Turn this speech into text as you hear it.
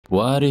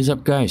What is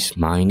up guys,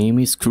 my name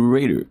is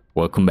Curator.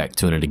 Welcome back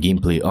to another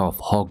gameplay of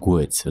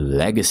Hogwarts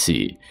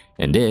Legacy.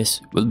 And this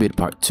will be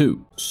part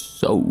 2.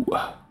 So,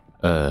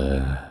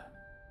 I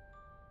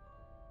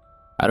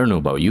don't know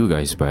about you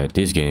guys, but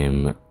this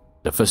game,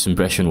 the first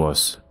impression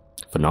was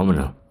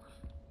phenomenal.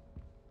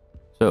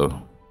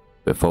 So,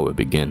 before we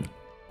begin,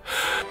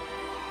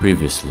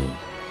 previously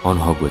on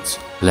Hogwarts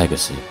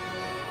Legacy.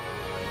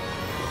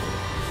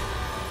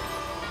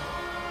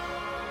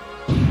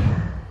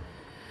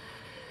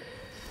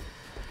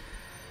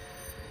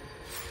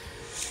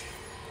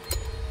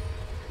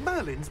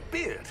 Merlin's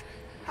beard?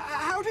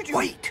 How did you...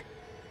 Wait!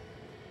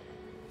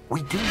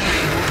 We do not...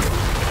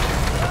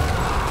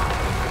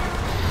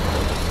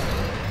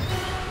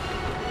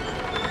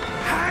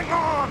 Hang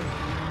on!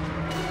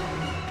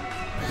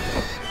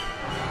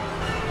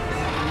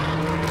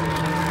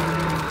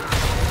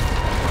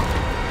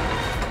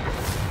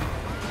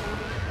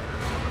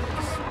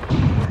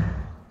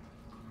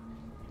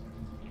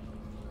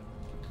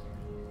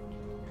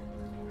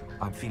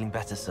 I'm feeling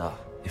better, sir,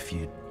 if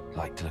you'd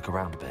like to look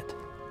around a bit.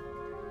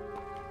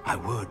 I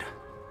would.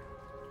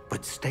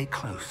 But stay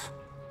close.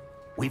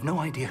 We've no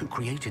idea who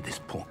created this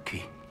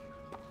portkey.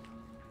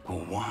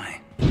 Or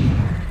why.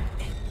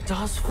 It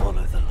does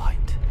follow the light.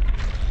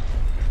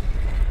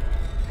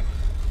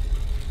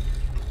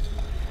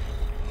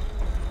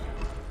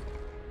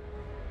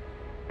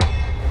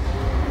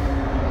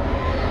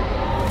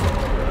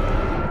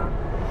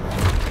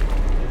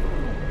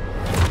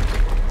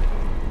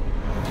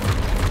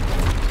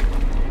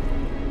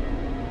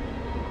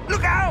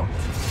 Look out!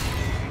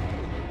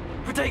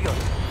 Protego!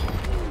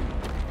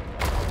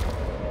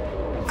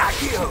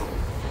 Accio!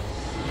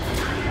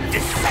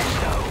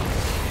 Descendo!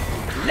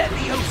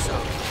 Levioso!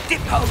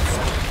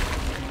 Deposo!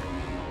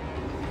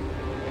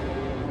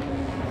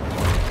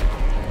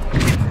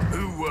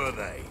 Who were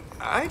they?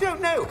 I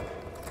don't know.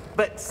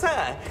 But,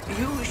 sir,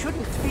 you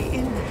shouldn't be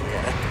in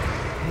here.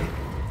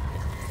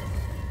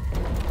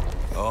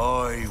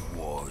 I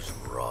was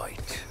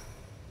right.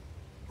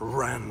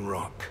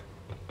 Ranrock.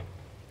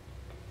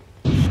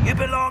 You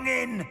belong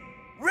in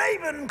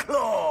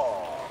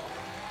Ravenclaw!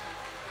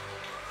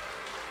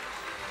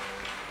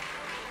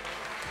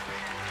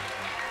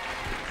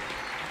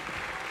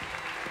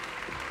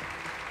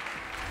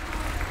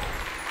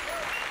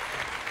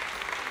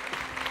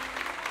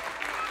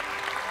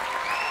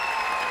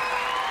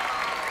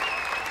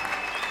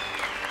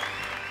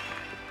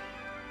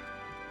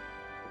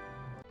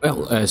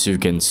 Well, as you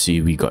can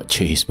see, we got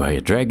chased by a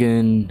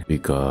dragon, we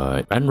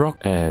got Ranrock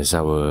as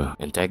our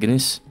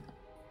antagonist,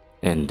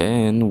 and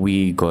then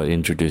we got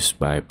introduced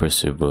by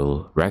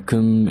Percival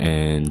Rackham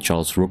and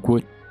Charles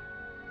Rookwood.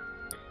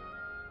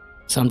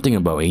 Something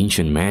about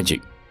ancient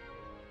magic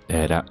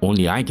that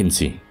only I can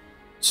see.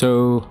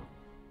 So,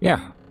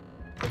 yeah,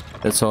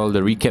 that's all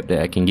the recap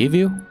that I can give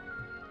you.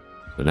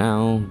 So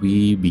now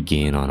we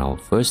begin on our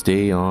first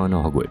day on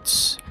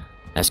Hogwarts.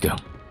 Let's go.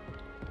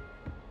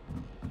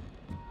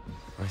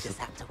 Just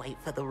have to wait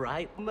for the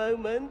right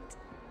moment.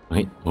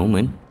 Right,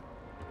 moment?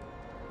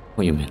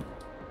 What do you mean?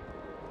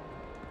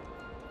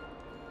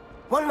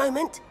 One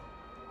moment.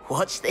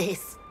 Watch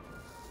this.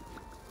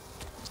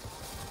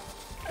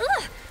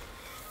 Ugh!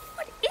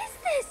 What is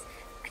this?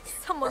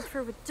 Someone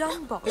threw a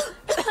dung bomb.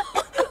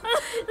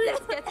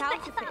 Let's get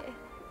out of here.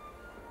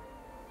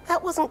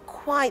 That wasn't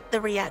quite the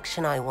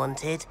reaction I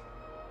wanted.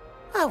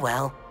 Oh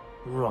well.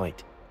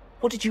 Right.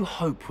 What did you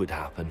hope would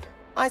happen?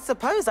 I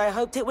suppose I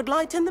hoped it would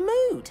lighten the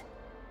mood.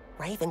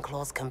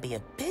 Ravenclaws can be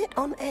a bit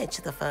on edge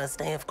the first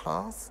day of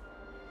class.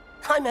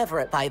 I'm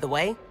Everett, by the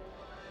way.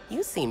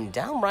 You seem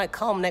downright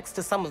calm next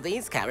to some of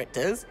these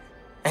characters.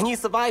 And you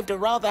survived a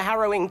rather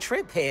harrowing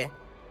trip here.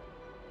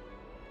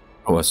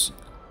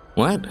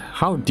 What?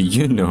 How do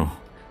you know?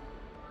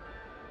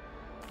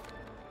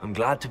 I'm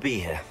glad to be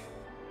here.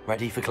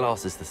 Ready for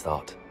classes to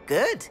start.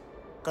 Good.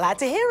 Glad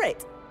to hear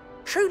it.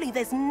 Truly,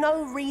 there's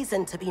no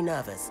reason to be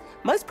nervous.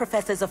 Most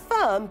professors are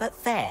firm but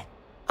fair.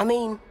 I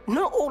mean,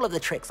 not all of the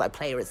tricks I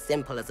play are as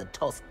simple as a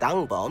tossed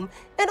dung bomb,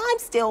 and I'm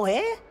still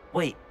here.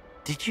 Wait,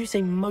 did you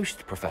say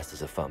most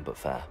professors are fun but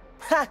fair?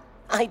 Ha!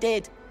 I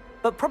did.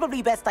 But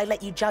probably best I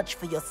let you judge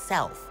for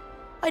yourself.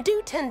 I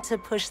do tend to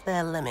push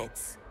their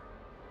limits.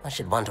 I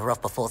should wander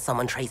off before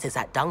someone traces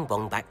that dung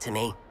bomb back to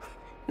me.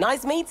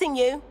 Nice meeting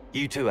you.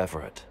 You too,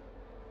 Everett.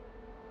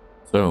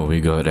 So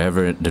we got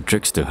Everett the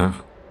trickster, huh?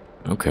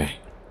 Okay.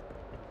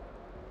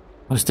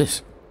 What's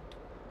this?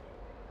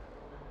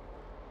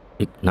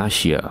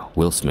 Ignatia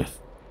Wilsmith.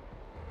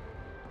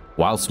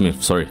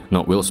 Wildsmith, sorry,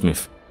 not Will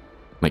Smith.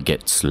 Might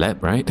get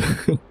slapped, right?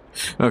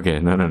 Okay,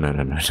 no.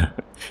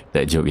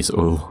 That joke is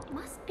old.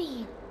 Must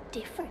be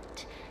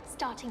different.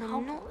 Starting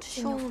I'm not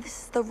sure if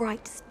this is the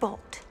right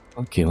spot.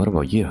 Okay, what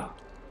about you?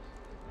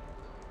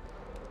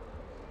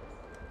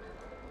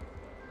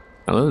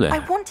 Hello there. I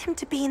want him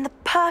to be in the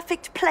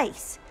perfect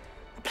place.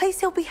 A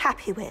place he'll be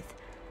happy with.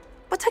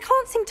 But I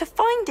can't seem to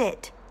find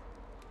it.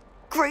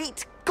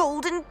 Great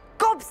golden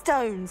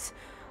gobstones!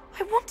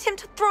 I want him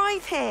to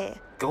thrive here.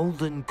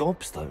 Golden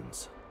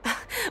gobstones.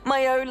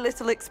 My own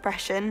little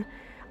expression.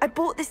 I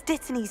bought this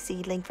Dittany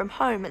seedling from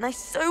home and I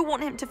so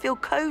want him to feel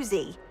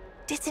cozy.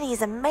 Dittany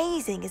is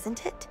amazing,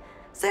 isn't it?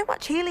 So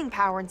much healing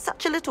power in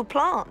such a little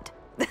plant.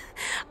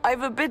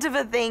 I've a bit of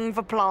a thing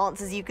for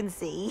plants, as you can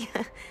see.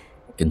 I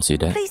can see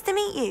that. Pleased to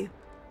meet you.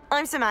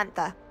 I'm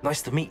Samantha.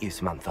 Nice to meet you,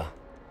 Samantha.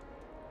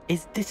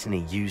 Is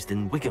Dittany used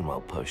in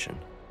Wiggenweld potion?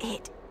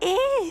 It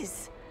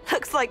is.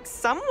 Looks like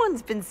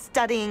someone's been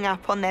studying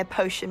up on their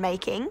potion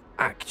making.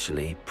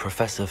 Actually,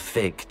 Professor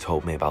Fig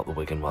told me about the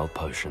Wiggenweld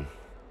potion.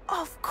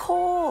 Of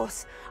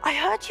course. I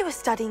heard you were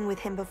studying with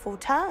him before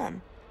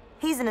term.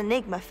 He's an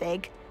enigma,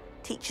 Fig.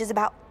 Teaches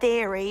about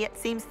theory, yet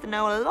seems to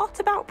know a lot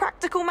about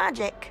practical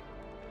magic.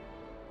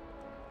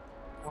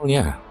 Oh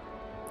yeah.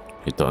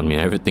 You taught me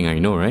everything I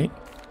know, right?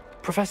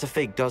 Professor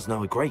Fig does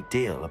know a great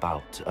deal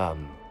about,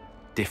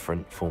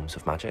 different forms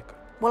of magic.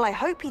 Well, I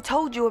hope he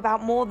told you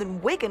about more than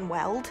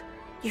Wiggenweld.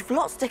 You've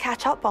lots to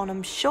catch up on,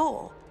 I'm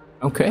sure.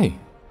 Okay.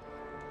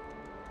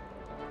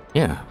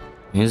 Yeah.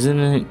 Isn't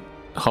it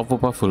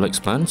Hufflepuff who likes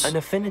plants? An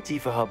affinity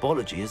for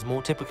herbology is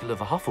more typical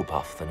of a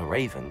Hufflepuff than a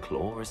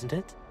Ravenclaw, isn't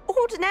it?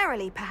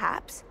 Ordinarily,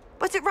 perhaps,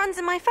 but it runs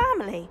in my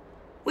family.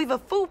 We've a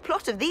full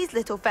plot of these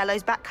little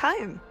fellows back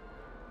home.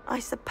 I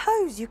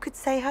suppose you could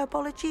say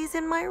herbology is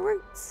in my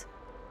roots.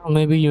 Well,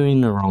 maybe you're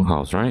in the wrong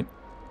house, right?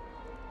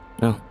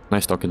 No,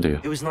 nice talking to you.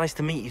 It was nice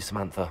to meet you,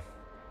 Samantha.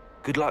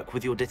 Good luck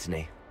with your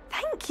Dittany.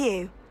 Thank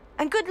you.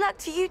 And good luck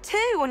to you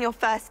too on your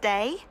first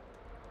day.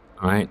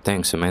 Alright,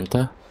 thanks,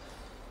 Samantha.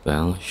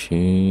 Well,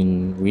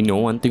 we know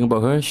one thing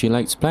about her. She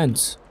likes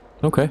plants.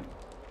 Okay.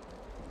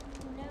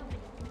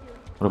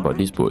 What about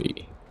this boy?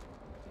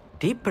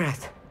 Deep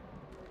breath.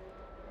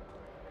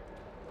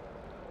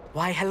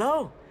 Why,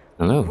 hello.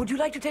 Hello. Would you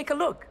like to take a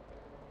look?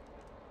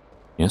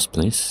 Yes,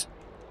 please.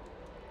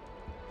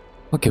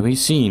 What can we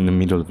see in the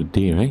middle of the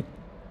day, right?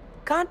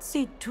 Can't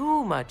see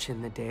too much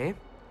in the day.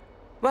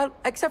 Well,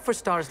 except for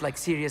stars like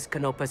Sirius,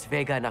 Canopus,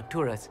 Vega, and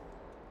Arcturus.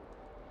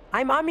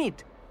 I'm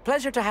Amit.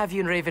 Pleasure to have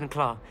you in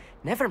Ravenclaw.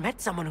 Never met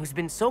someone who's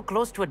been so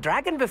close to a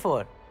dragon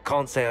before.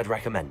 Can't say I'd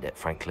recommend it,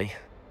 frankly.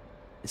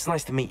 It's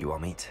nice to meet you,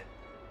 Amit.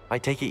 I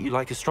take it you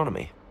like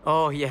astronomy.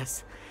 Oh,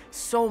 yes.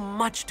 So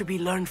much to be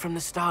learned from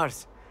the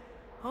stars.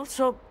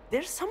 Also,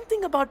 there's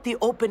something about the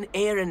open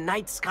air and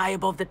night sky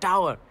above the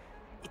tower.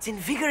 It's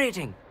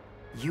invigorating.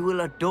 You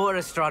will adore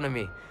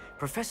astronomy.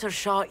 Professor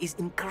Shaw is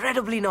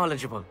incredibly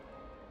knowledgeable.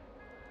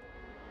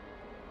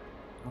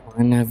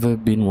 I've never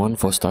been one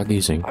for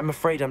stargazing. I'm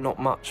afraid I'm not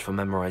much for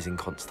memorizing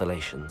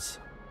constellations.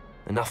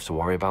 Enough to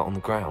worry about on the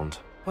ground.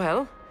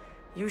 Well,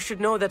 you should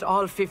know that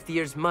all fifth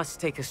years must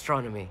take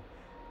astronomy.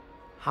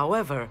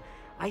 However,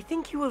 I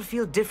think you will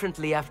feel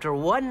differently after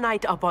one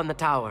night up on the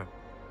tower.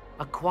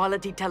 A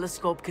quality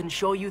telescope can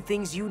show you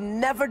things you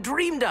never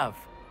dreamed of.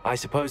 I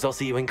suppose I'll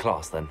see you in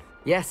class then.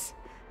 Yes.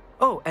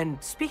 Oh,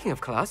 and speaking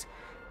of class,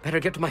 better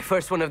get to my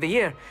first one of the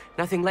year.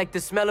 Nothing like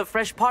the smell of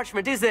fresh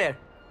parchment, is there?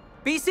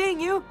 Be seeing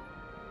you.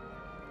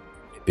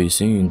 Be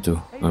seeing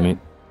too. I mean,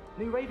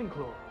 New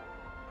Ravenclaw.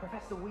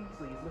 Professor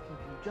Weasley is looking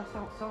for you just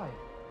outside.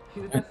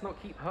 You'd best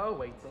not keep her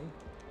waiting.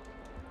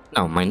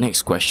 now my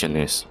next question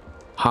is,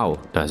 how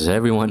does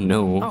everyone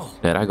know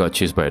that I got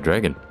chased by a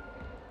dragon?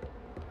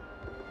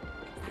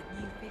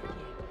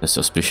 That's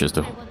suspicious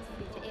though.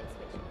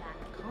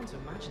 Can't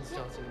imagine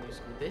starting a new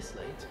school this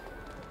late.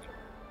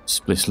 This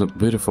place looks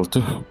beautiful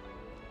too.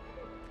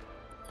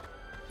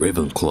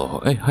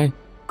 Ravenclaw. Hey, hi.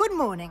 Good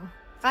morning.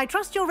 I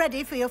trust you're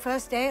ready for your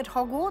first day at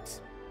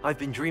Hogwarts? I've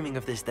been dreaming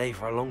of this day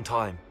for a long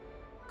time.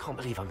 Can't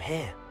believe I'm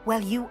here. Well,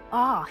 you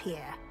are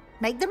here.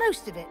 Make the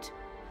most of it.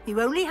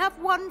 You only have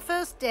one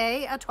first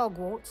day at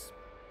Hogwarts.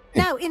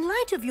 Now, in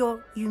light of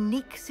your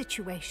unique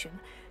situation,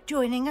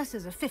 joining us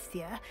as a fifth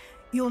year,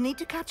 you'll need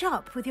to catch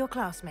up with your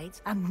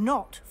classmates and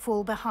not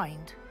fall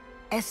behind.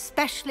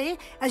 Especially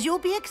as you'll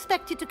be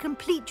expected to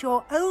complete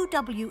your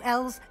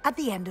OWLs at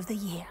the end of the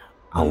year.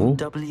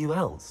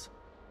 OWLs?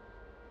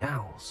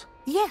 Owls?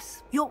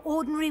 Yes, your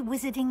ordinary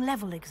wizarding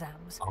level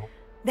exams.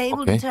 They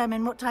will okay.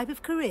 determine what type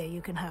of career you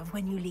can have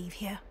when you leave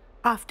here.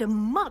 After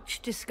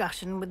much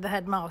discussion with the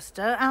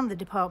headmaster and the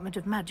Department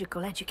of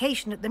Magical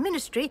Education at the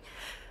Ministry,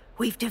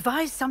 we've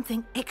devised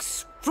something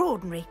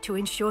extraordinary to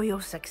ensure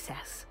your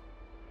success.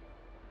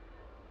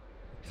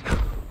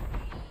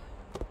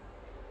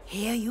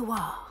 Here you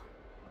are.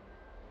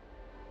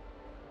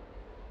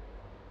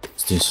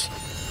 What's this?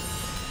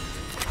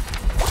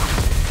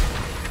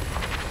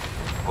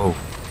 Oh.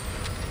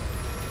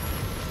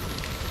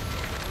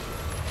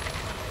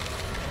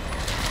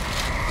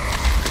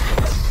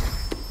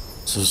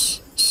 This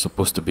is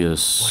supposed to be a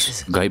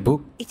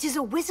guidebook? It is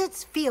a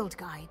wizard's field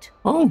guide.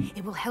 Oh.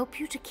 It will help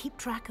you to keep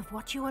track of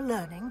what you are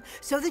learning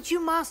so that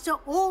you master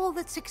all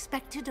that's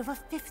expected of a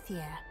fifth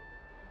year.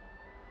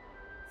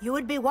 You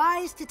would be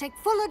wise to take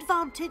full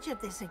advantage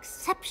of this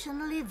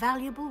exceptionally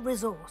valuable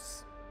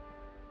resource.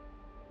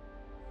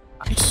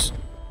 Nice.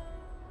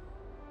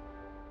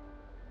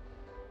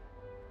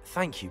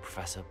 Thank you,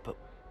 Professor, but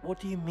what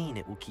do you mean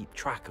it will keep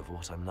track of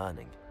what I'm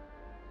learning?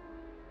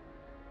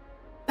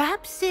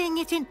 Perhaps seeing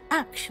it in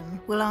action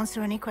will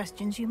answer any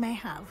questions you may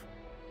have.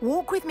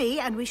 Walk with me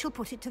and we shall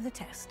put it to the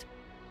test.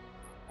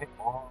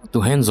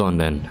 Two hands on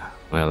then.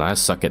 Well, I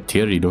suck at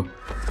theory though.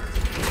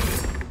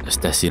 Let's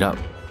test it out.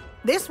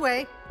 This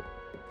way.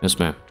 Yes,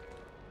 ma'am.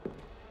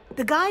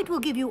 The guide will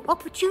give you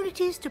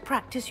opportunities to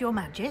practice your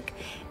magic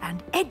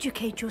and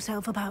educate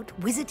yourself about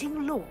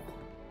wizarding lore.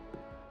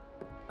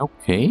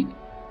 Okay.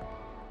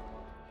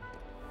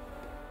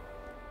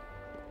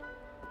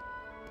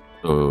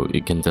 So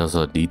you can tell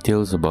us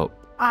details about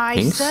I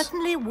things?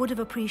 certainly would have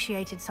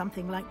appreciated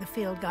something like the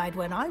field guide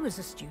when I was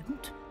a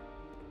student.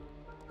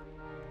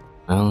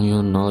 Well,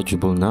 you're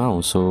knowledgeable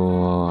now,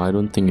 so I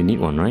don't think you need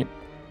one, right?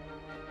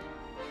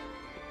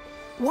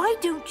 Why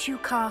don't you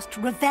cast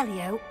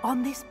Revelio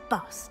on this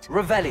bust?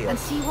 Revelio. And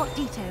see what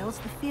details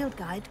the field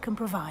guide can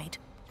provide.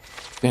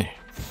 Okay.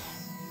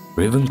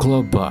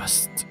 Ravenclaw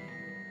bust.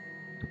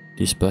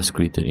 This bust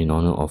created in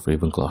honor of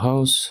Ravenclaw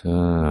House.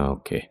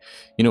 Okay.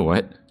 You know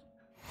what?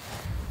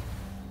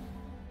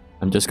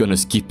 I'm just gonna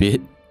skip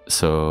it.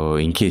 So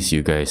in case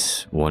you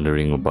guys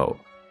wondering about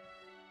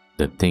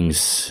the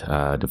things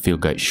the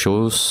field guide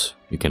shows,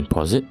 you can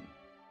pause it.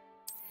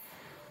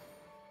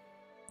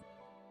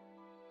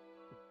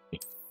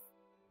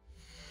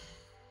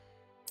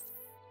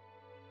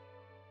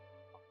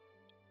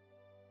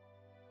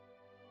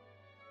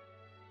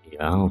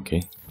 Yeah,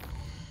 okay.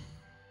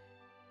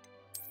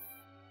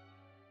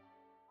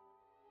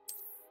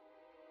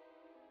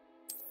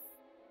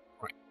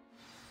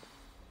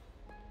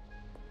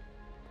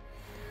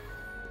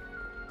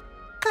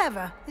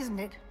 Clever, isn't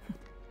it?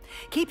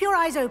 Keep your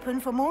eyes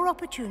open for more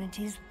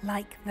opportunities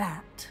like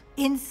that,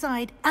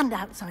 inside and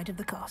outside of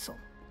the castle.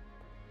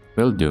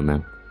 Will do,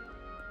 ma'am.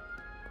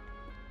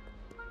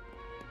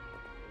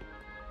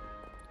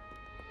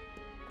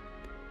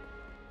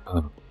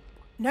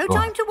 No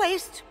time to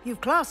waste. You've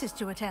classes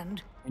to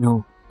attend. You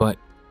know, but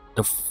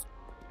the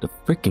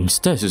freaking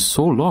stairs is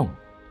so long.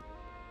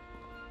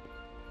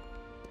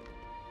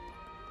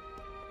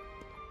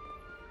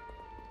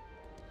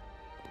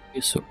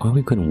 Okay, so are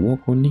we gonna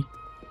walk only?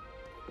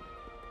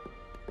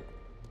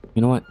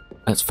 You know what?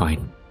 That's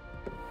fine.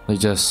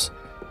 Let's just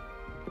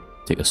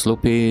take a slow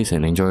pace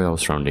and enjoy our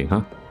surrounding,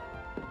 huh?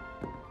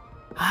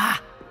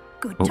 Ah,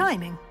 good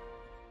timing.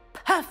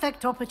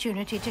 Perfect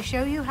opportunity to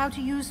show you how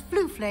to use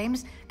flue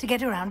flames to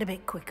get around a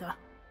bit quicker.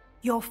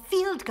 Your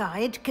field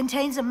guide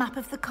contains a map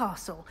of the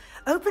castle.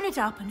 Open it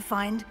up and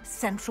find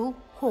Central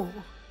Hall.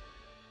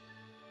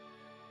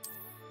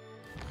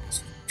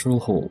 Central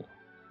Hall.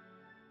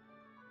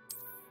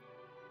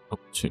 Oh,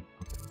 shit.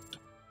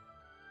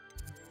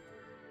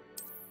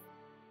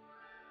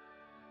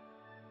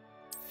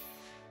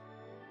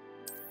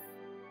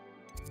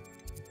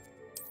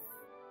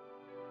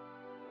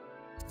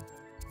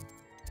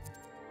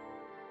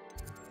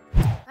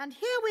 And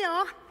here we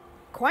are.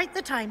 Quite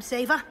the time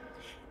saver.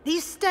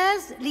 These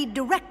stairs lead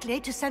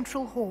directly to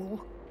Central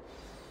Hall.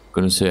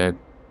 Gonna say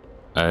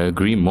I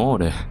agree more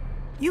there.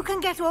 You can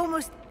get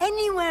almost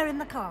anywhere in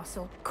the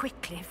castle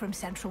quickly from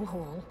Central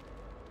Hall.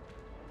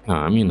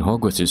 I mean,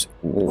 Hogwarts is...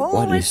 What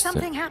Always is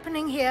something that?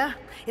 happening here.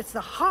 It's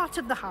the heart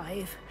of the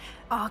hive.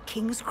 Our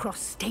King's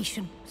Cross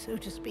station, so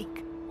to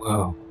speak.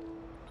 Wow.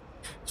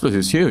 This place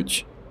is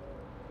huge.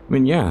 I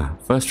mean, yeah,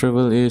 fast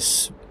travel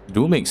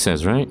do make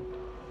sense, right?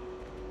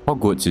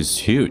 Hogwarts is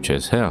huge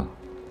as hell.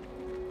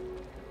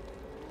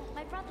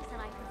 My brothers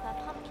and I prefer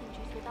pumpkin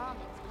juice with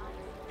almonds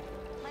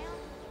pies. My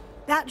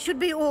aunt... That should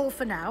be all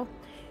for now.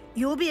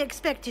 You'll be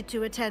expected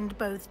to attend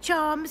both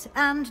Charms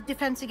and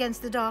Defense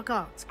Against the Dark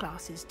Arts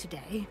classes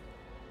today.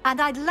 And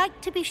I'd like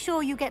to be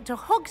sure you get to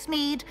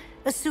Hogsmeade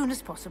as soon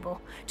as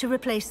possible to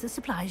replace the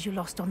supplies you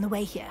lost on the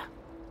way here.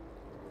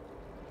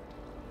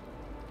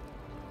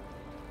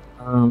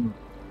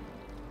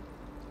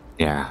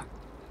 Yeah.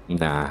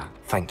 Nah.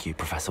 Thank you,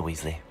 Professor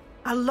Weasley.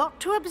 A lot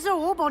to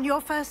absorb on your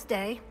first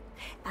day,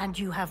 and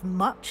you have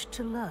much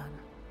to learn.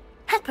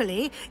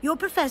 Happily, your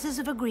professors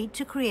have agreed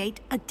to create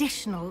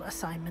additional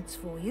assignments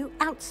for you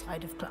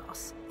outside of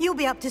class. You'll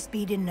be up to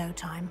speed in no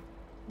time.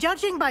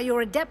 Judging by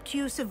your adept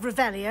use of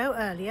Revelio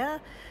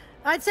earlier,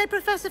 I'd say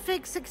Professor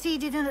Fig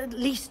succeeded in at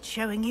least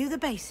showing you the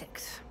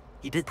basics.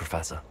 He did,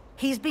 Professor.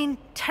 He's been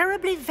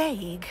terribly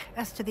vague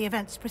as to the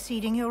events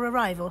preceding your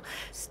arrival,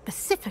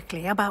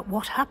 specifically about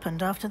what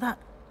happened after that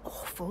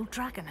awful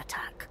dragon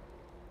attack.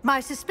 My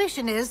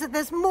suspicion is that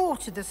there's more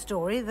to the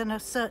story than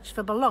a search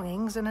for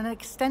belongings and an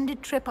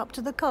extended trip up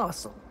to the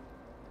castle.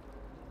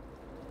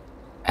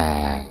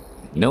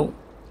 No,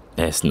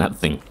 there's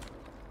nothing.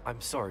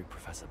 I'm sorry,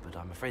 Professor, but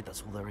I'm afraid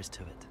that's all there is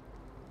to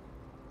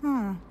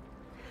it.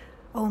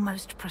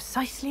 Almost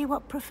precisely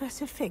what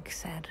Professor Fig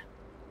said.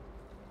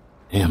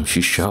 Damn,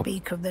 she's sharp.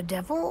 Speak of the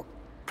devil,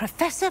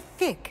 Professor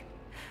Fig.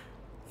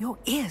 Your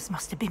ears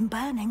must have been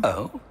burning.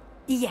 Oh?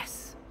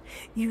 Yes.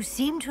 You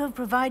seem to have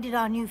provided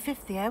our new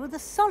fifth year with a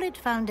solid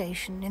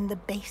foundation in the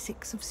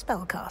basics of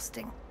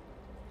spellcasting.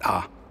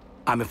 Ah,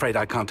 I'm afraid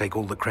I can't take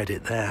all the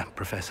credit there,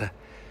 Professor.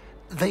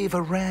 They've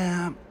a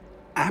rare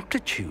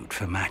aptitude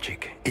for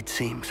magic, it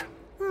seems.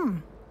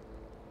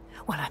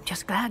 Well, I'm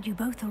just glad you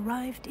both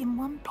arrived in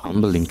one piece.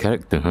 Humbling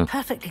character, huh?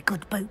 Perfectly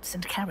good boats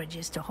and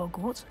carriages to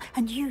Hogwarts,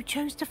 and you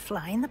chose to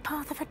fly in the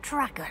path of a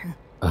dragon.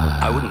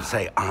 I wouldn't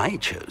say I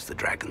chose the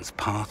dragon's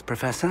path,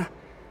 Professor.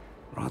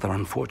 Rather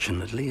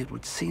unfortunately, it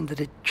would seem that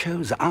it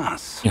chose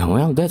us. Yeah,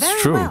 well, that's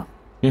Very true. well.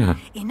 Yeah.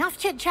 Enough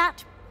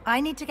chit-chat.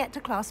 I need to get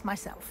to class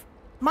myself.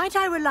 Might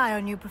I rely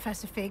on you,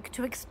 Professor Fig,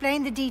 to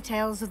explain the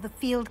details of the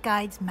field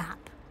guide's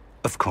map?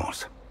 Of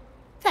course.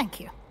 Thank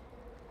you.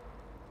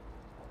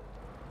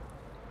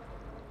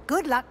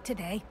 Good luck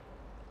today.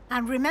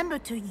 And remember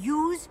to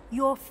use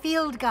your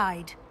field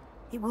guide.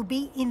 It will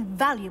be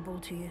invaluable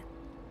to you.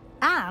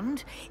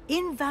 And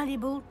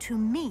invaluable to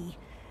me,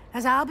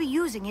 as I'll be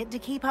using it to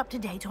keep up to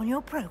date on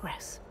your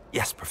progress.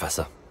 Yes,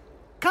 Professor.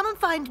 Come and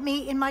find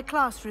me in my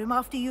classroom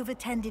after you've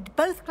attended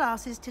both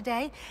classes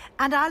today,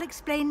 and I'll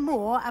explain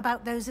more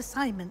about those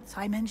assignments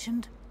I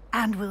mentioned.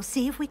 And we'll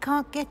see if we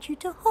can't get you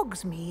to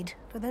Hogsmeade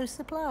for those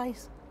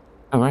supplies.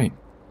 All right.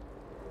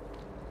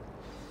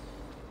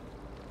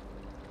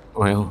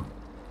 Well,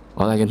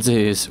 all I can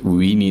say is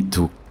we need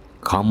to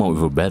come up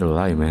with a better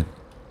lie, man.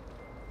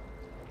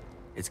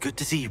 It's good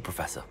to see you,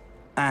 Professor.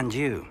 And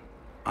you.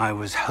 I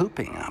was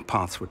hoping our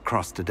paths would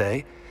cross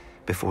today,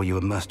 before you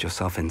immersed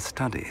yourself in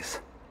studies.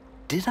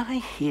 Did I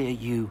hear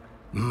you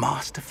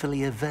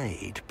masterfully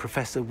evade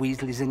Professor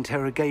Weasley's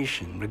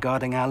interrogation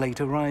regarding our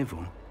late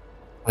arrival?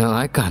 Well,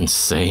 I can't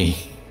say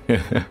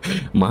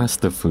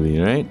masterfully,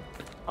 right?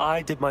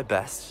 I did my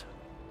best,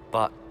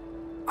 but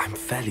I'm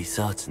fairly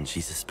certain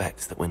she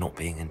suspects that we're not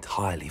being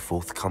entirely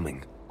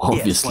forthcoming.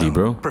 Obviously, Yes,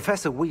 well, bro.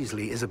 Professor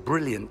Weasley is a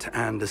brilliant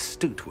and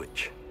astute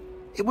witch.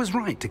 It was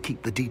right to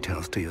keep the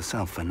details to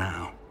yourself for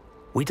now.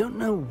 We don't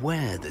know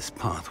where this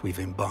path we've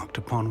embarked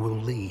upon will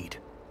lead.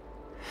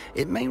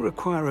 It may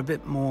require a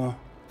bit more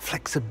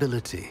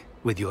flexibility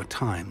with your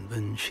time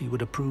than she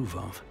would approve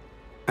of.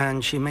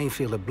 And she may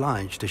feel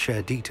obliged to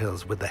share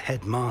details with the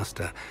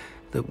headmaster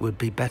that would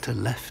be better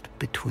left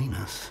between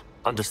us.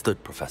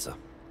 Understood, Professor.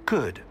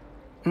 Good.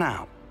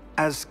 Now,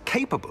 as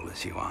capable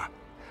as you are,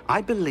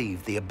 I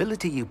believe the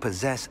ability you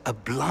possess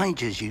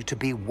obliges you to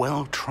be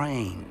well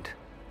trained.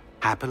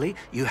 Happily,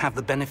 you have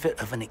the benefit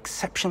of an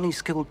exceptionally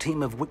skilled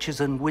team of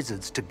witches and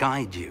wizards to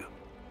guide you.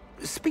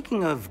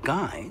 Speaking of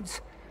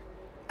guides,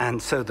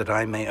 and so that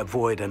I may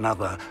avoid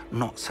another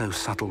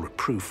not-so-subtle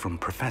reproof from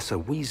Professor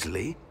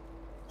Weasley,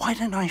 why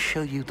don't I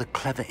show you the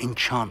clever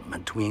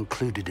enchantment we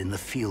included in the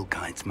field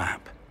guide's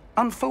map?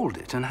 Unfold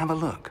it and have a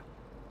look.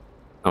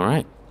 All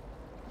right.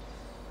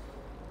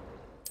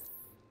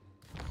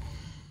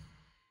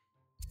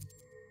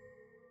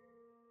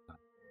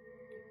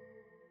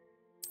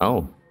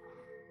 Oh.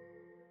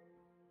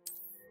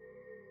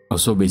 Oh,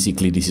 so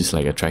basically this is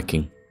like a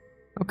tracking.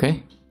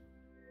 Okay.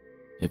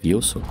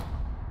 Levioso.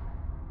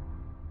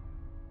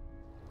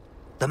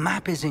 The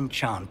map is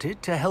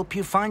enchanted to help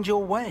you find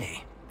your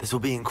way. This will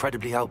be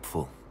incredibly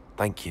helpful.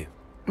 Thank you.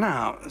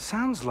 Now,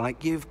 sounds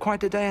like you've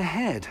quite a day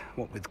ahead,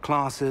 what with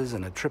classes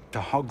and a trip to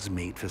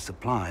Hogsmeade for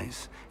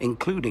supplies,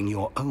 including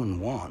your own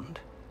wand.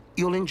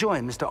 You'll enjoy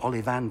Mr.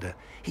 Ollivander.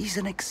 He's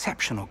an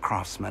exceptional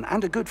craftsman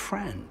and a good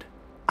friend.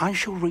 I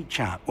shall reach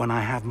out when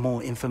I have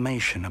more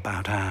information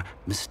about our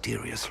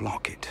mysterious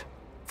locket.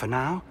 For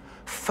now,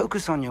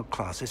 focus on your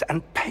classes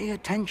and pay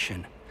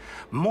attention.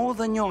 More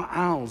than your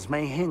owls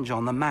may hinge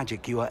on the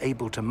magic you are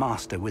able to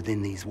master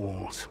within these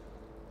walls.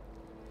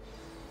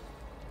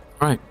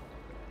 Alright.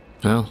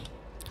 Well,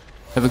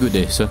 have a good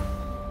day, sir.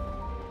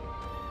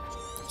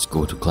 Let's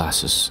go to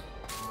classes.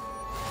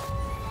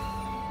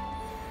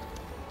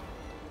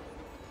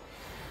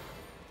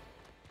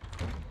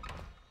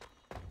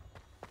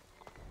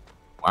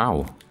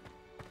 Wow.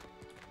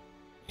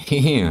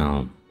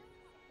 Damn.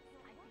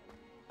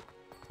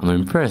 I'm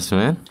impressed,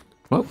 man.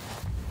 Well.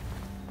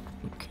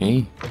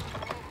 Okay.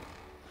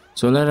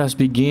 So let us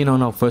begin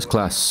on our first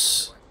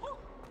class.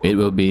 It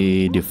will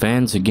be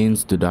Defense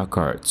Against the Dark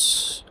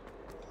Arts.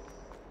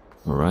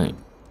 Alright.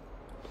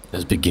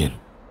 Let's begin.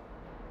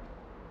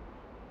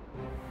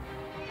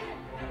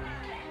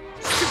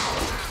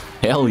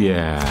 Hell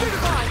yeah.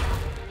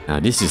 Now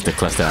this is the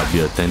class that I'll be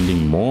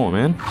attending more,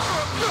 man.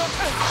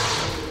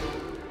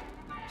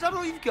 Is that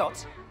all you've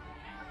got?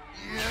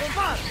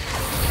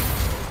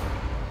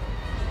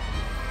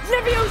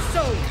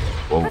 Levioso!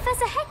 Whoa.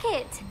 Professor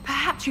Hecat!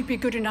 Perhaps you'd be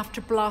good enough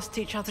to blast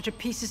each other to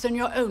pieces on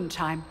your own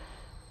time.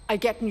 I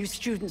get new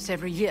students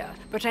every year,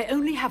 but I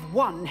only have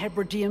one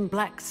Hebridean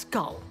black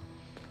skull.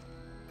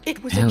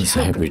 It was a Hell's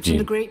turbulent in Hebridean?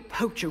 the Great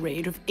Poacher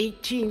Raid of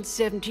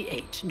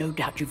 1878. No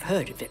doubt you've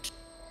heard of it.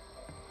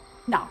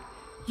 Now,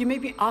 you may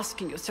be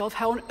asking yourself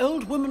how an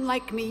old woman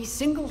like me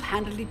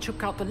single-handedly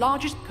took out the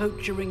largest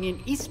poacher ring in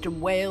eastern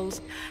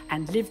Wales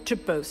and lived to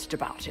boast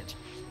about it.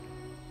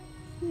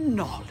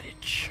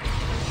 Knowledge.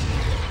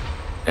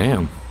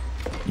 Damn.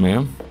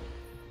 Ma'am.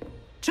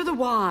 To the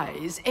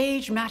wise,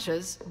 age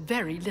matters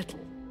very little.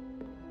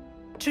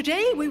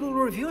 Today we will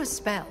review a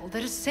spell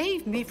that has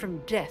saved me from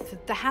death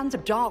at the hands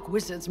of dark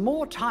wizards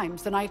more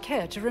times than I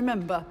care to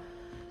remember.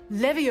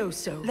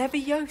 Levioso.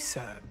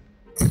 Levioso?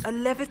 A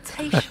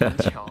levitation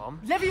charm?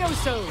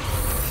 Levioso!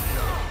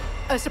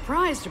 A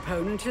surprised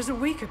opponent is a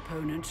weak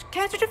opponent.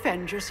 Care to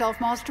defend yourself,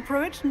 Master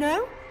Pruitt?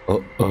 No?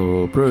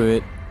 Uh-oh,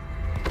 Pruitt.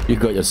 You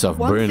got yourself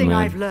One burned, thing man.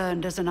 I've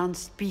learned as an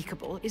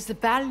unspeakable is the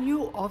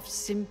value of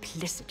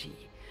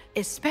simplicity,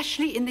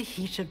 especially in the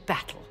heat of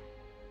battle.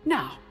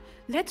 Now,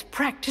 let's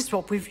practice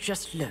what we've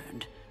just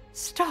learned,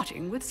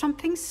 starting with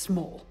something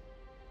small.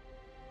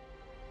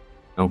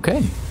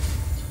 Okay.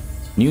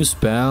 New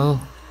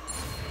spell.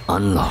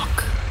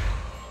 Unlock.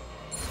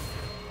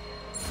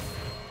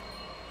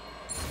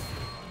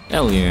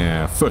 Hell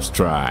yeah, first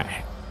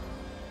try.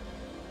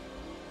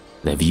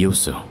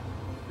 Levioso.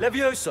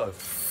 Levioso!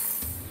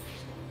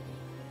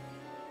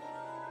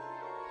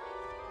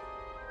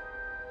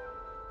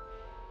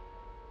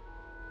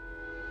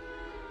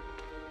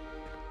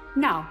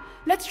 Now,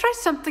 let's try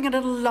something a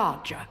little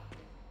larger.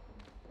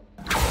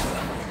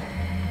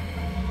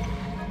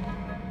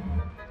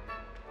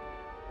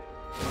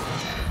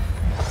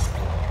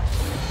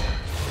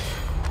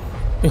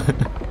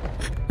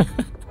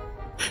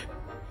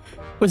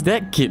 What's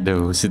that kid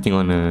though, sitting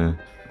on a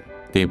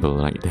table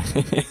like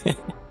that?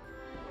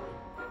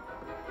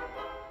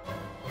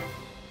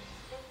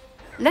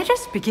 Let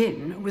us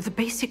begin with the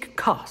basic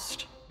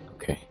cast.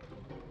 Okay.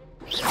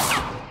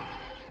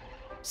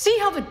 See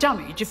how the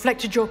dummy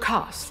deflected your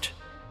cast?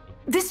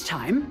 This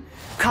time,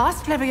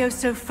 cast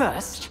Levioso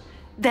first,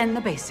 then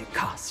the basic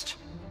cast.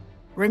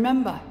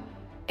 Remember,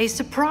 a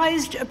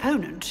surprised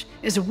opponent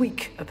is a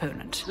weak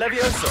opponent.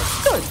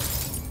 Levioso!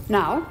 Good.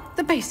 Now,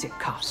 the basic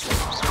cast.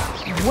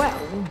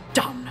 Well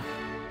done.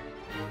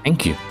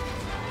 Thank you.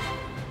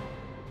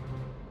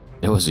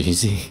 That was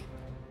easy.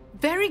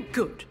 Very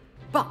good.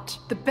 But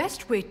the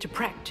best way to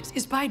practice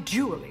is by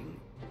dueling.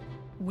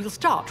 We'll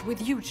start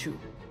with you two.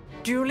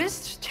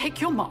 Duelists,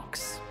 take your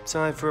marks.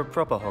 Time for a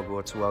proper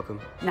Hogwarts welcome.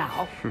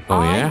 Now, Oh,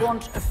 I yeah?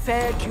 want a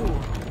fair duel,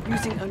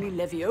 using only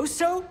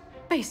Levioso,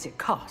 basic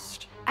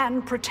cast,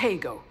 and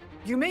Protego.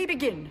 You may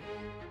begin.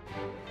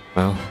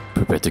 Well,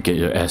 prepare to get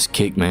your ass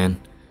kicked,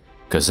 man.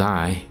 Cause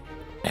I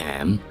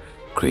am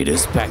Greater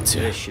Spectre.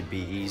 This should be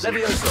easy.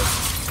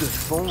 Levioso! Good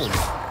form.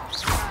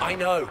 I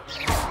know!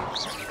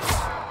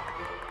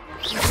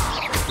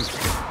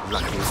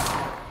 Lucky.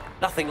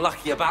 Nothing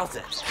lucky about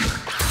it.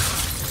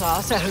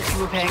 Class, I hope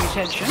you were paying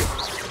attention.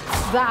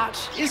 That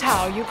is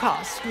how you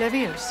cast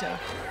Levioso.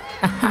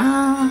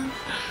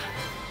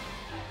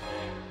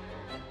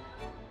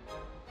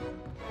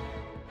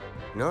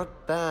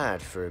 Not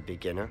bad for a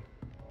beginner.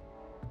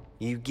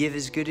 You give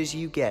as good as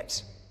you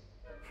get.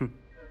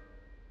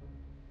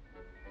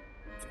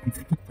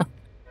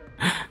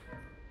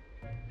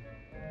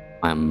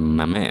 I'm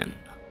a man.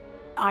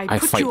 I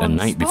put fight you the on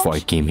night before I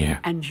spot, came here.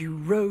 And you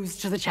rose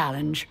to the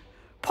challenge.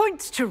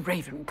 Points to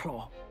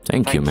Ravenclaw.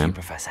 Thank you, ma'am.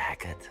 Professor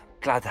Hackett.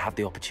 Glad to have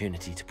the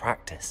opportunity to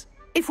practice.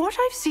 If what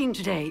I've seen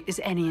today is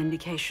any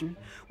indication,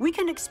 we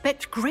can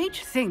expect great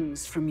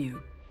things from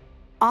you.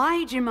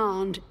 I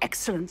demand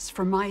excellence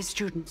from my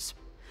students.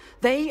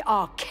 They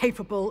are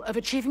capable of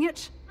achieving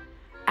it,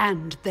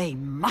 and they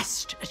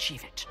must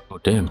achieve it. Oh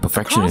damn,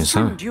 perfectionist,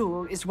 Classroom huh?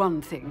 duel is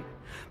one thing,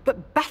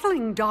 but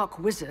battling dark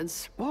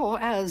wizards, or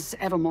as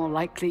ever more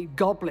likely,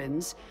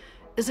 goblins,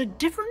 is a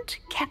different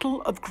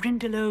kettle of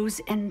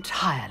Grindylows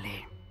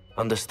entirely.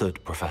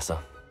 Understood, Professor.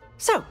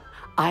 So,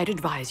 I'd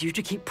advise you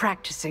to keep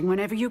practicing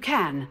whenever you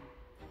can.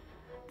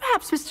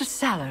 Perhaps Mr.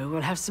 Sallow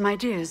will have some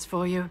ideas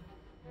for you.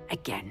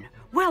 Again,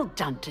 well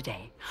done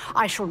today.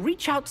 I shall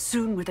reach out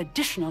soon with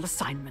additional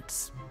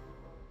assignments.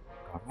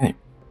 Alright.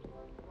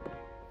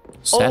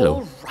 Sallow.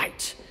 All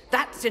right.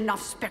 That's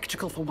enough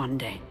spectacle for one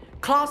day.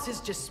 Class is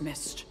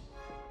dismissed.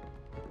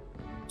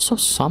 So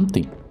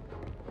something.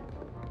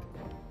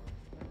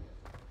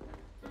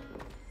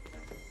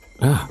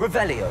 Ah,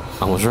 Revelio.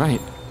 I was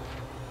right.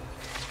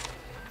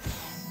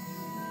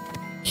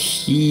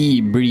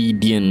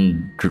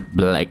 Hebridean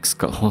Black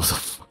Skull.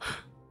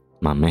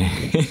 My man.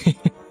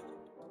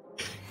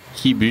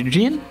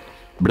 Hebridean?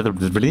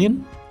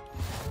 Brilliant?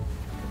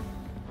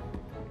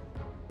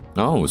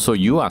 Oh, so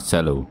you are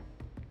Sallow.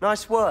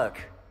 Nice work.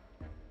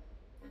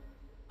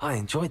 I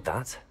enjoyed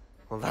that.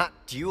 Well, that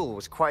duel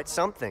was quite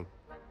something.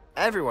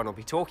 Everyone will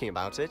be talking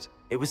about it.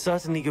 It was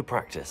certainly good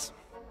practice.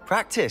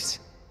 Practice.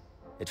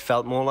 It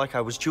felt more like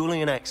I was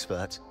dueling an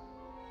expert.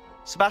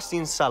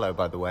 Sebastian Sallow,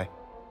 by the way.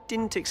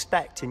 Didn't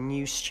expect a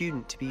new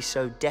student to be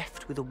so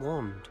deft with a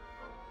wand.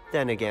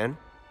 Then again,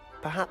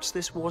 perhaps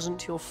this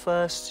wasn't your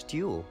first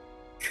duel.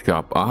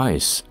 Sharp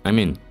eyes. I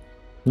mean,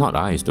 not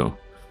eyes though.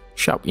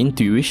 Sharp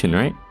intuition,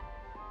 right?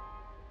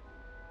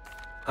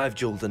 I've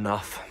dueled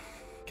enough.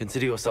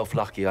 Consider yourself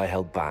lucky I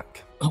held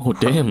back. Oh,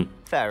 damn.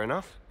 Fair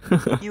enough.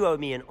 You owe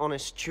me an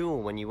honest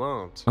duel when you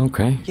aren't.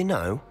 Okay. You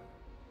know,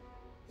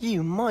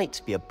 you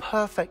might be a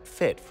perfect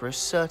fit for a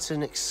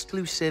certain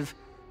exclusive,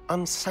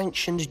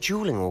 unsanctioned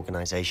dueling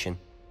organization.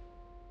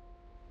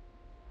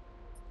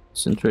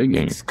 It's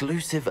intriguing.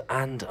 Exclusive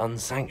and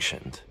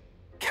unsanctioned.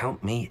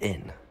 Count me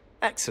in.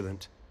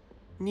 Excellent.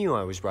 Knew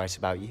I was right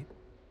about you.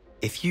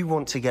 If you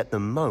want to get the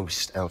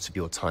most out of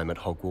your time at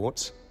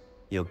Hogwarts,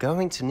 you're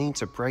going to need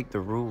to break the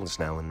rules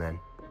now and then.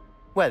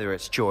 Whether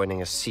it's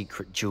joining a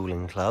secret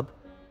dueling club,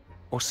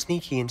 or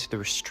sneaking into the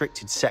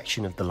restricted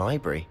section of the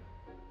library,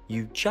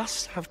 you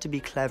just have to be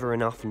clever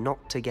enough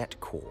not to get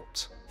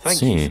caught.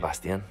 Thank you,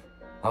 Sebastian.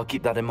 I'll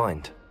keep that in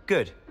mind.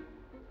 Good.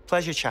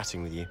 Pleasure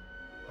chatting with you.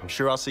 I'm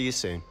sure I'll see you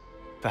soon.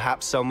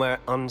 Perhaps somewhere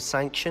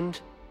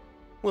unsanctioned?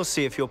 We'll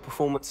see if your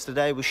performance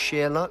today was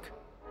sheer luck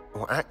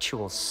or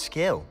actual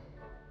skill.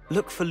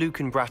 Look for Luke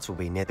and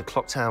Brattleby near the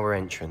clock tower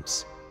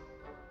entrance.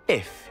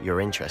 If you're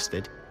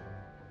interested.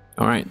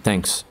 Alright,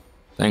 thanks.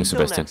 Thanks, Till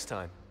Sebastian. next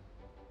time.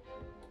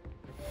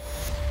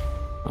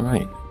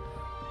 Alright.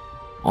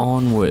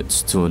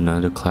 Onwards to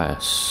another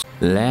class.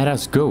 Let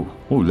us go.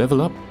 Oh,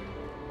 level up.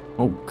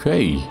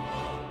 Okay.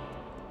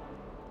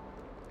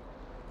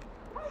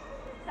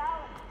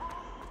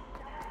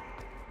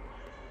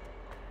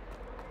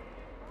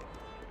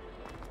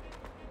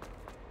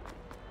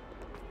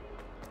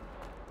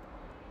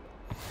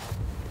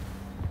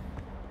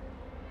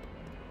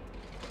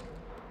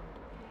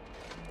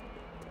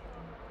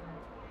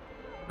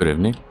 Good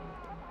evening.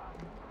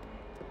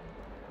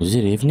 Is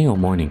it evening or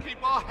morning?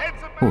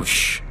 Oh,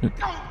 shh.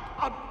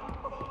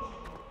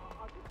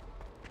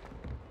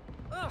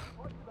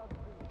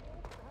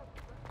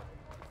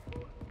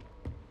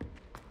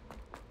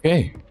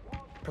 Okay.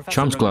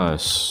 Charms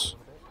class.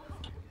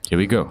 Here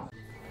we go.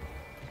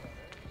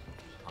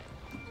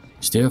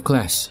 Still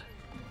class.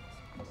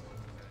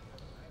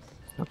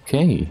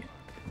 Okay.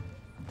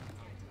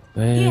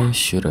 Where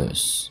should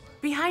us?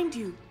 Behind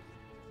you.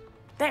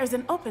 There is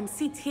an open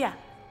seat here.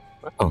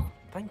 Oh.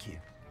 Thank you.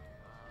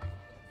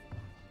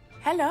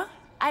 Hello,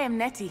 I am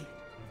Nettie.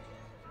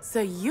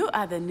 So you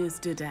are the new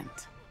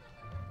student.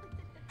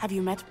 Have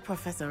you met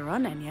Professor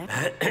Ronan yet?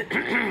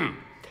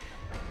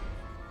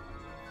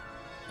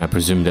 I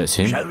presume that's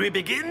him. Shall we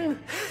begin?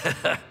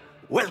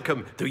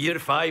 Welcome to Year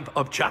 5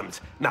 of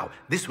Charms. Now,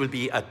 this will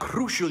be a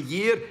crucial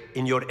year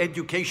in your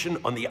education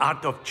on the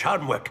art of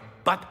charm work,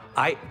 but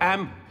I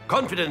am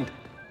confident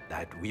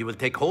that we will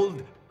take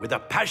hold with a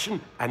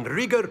passion and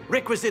rigor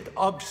requisite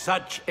of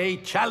such a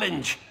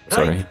challenge.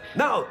 Sorry. Right?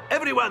 Now,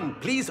 everyone,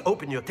 please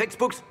open your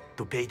textbooks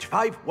to page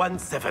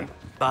 517.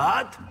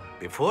 But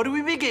before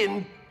we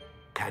begin,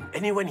 can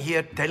anyone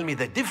here tell me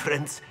the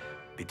difference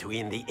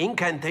between the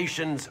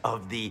incantations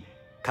of the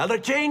color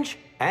change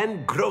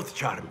and growth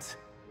charms?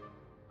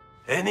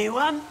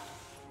 Anyone?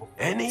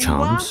 Anyone?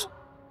 Charms?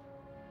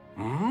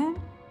 Hmm?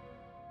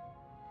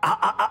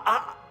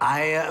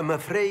 I am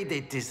afraid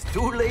it is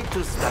too late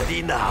to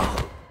study now.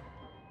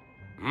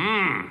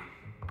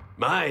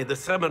 My, the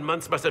summer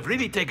months must have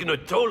really taken a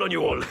toll on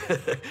you all.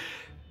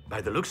 By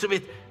the looks of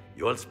it,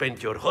 you all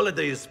spent your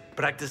holidays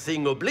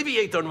practicing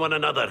Obliviate on one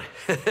another.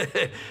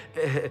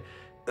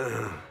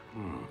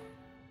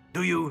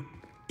 Do you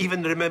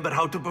even remember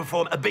how to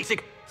perform a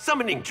basic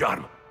summoning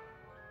charm?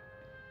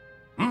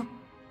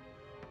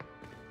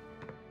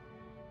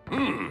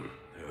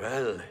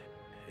 Well,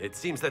 it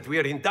seems that we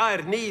are in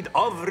dire need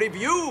of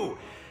review.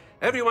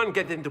 Everyone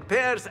get into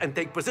pairs and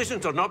take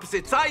positions on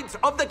opposite sides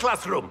of the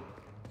classroom.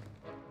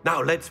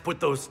 Now let's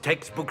put those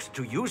textbooks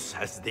to use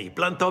as the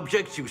blunt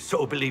objects you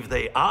so believe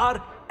they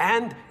are,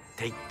 and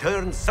take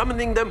turns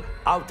summoning them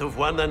out of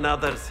one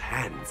another's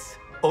hands.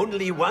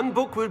 Only one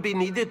book will be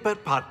needed per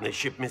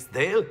partnership, Miss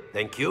Dale.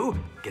 Thank you.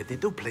 Get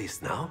into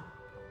place now.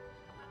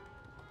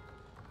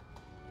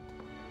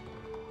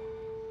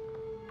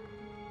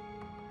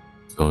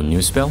 So,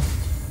 new spell?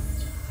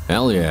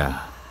 Hell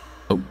yeah.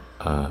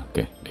 Oh,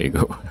 okay, there you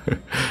go.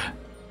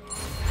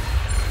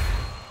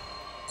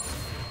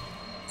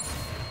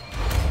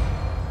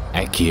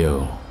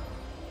 Accio.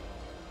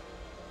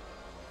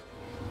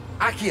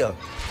 Accio.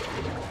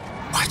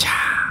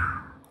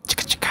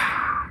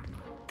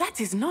 That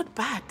is not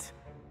bad.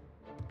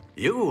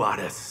 You are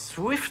a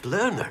swift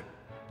learner.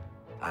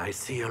 I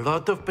see a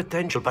lot of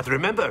potential, but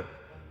remember,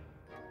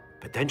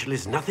 potential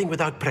is nothing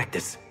without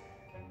practice.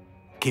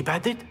 Keep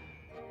at it.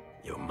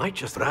 You might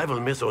just rival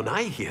Miss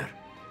Onai here.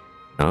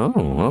 Oh,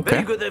 okay.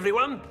 Very good,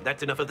 everyone.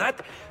 That's enough of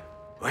that.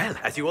 Well,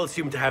 as you all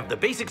seem to have the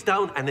basics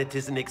down, and it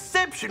is an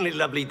exceptionally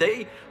lovely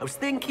day, I was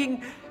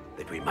thinking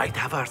that we might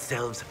have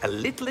ourselves a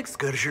little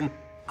excursion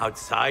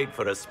outside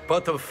for a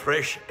spot of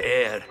fresh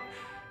air.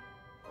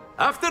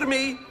 After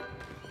me.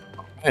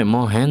 Hey,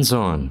 more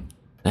hands-on.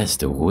 That's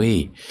the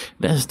way.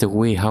 That's the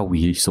way how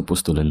we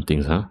supposed to learn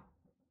things, huh?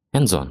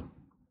 Hands-on.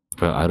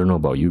 Well, I don't know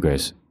about you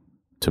guys.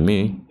 To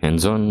me,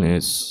 hands-on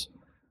is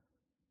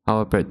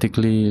how I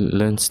practically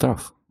learn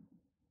stuff.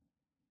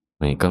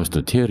 When it comes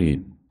to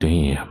theory,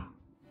 damn.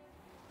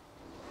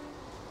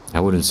 I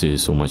wouldn't say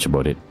so much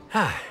about it.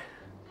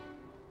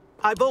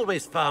 I've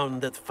always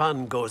found that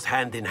fun goes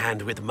hand in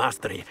hand with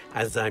mastery,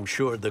 as I'm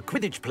sure the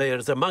Quidditch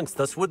players amongst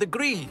us would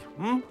agree.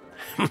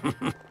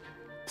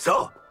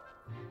 So,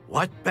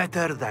 what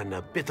better than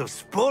a bit of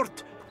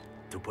sport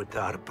to put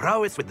our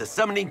prowess with the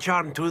summoning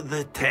charm to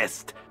the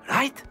test,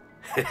 right?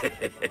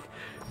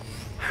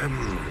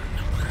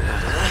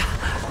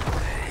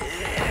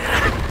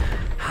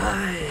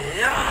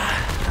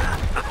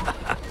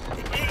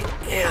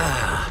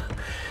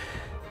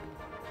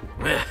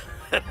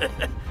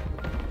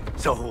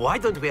 So why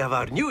don't we have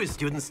our newest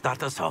student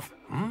start us off?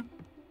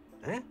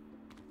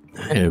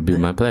 It would be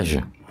my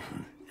pleasure.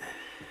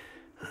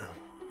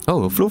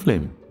 Oh, a flow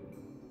flame.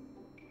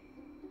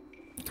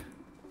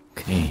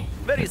 Okay.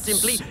 Very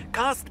simply,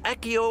 cast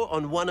Accio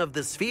on one of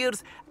the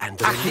spheres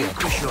and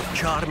relinquish your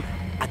charm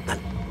at the...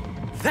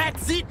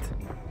 That's it!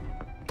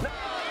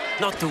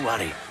 Not to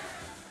worry.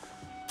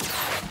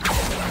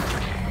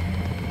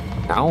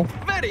 Now?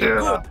 Very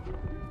good!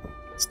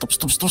 Stop.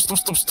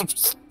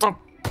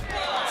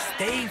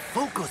 Stay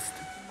focused.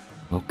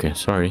 Okay,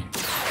 sorry.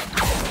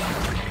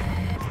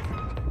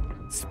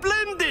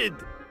 Splendid!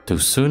 Too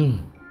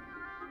soon?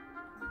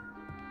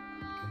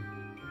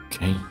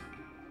 Okay.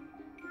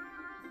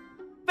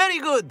 Very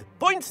good.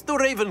 Points to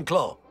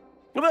Ravenclaw.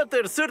 But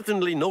there's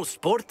certainly no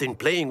sport in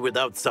playing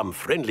without some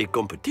friendly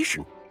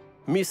competition.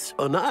 Miss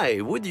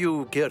Onai, would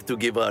you care to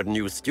give our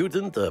new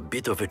student a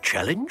bit of a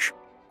challenge?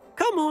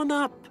 Come on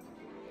up.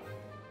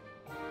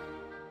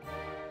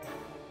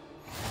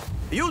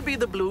 You'll be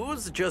the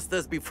blues, just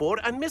as before,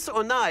 and Miss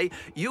Onai,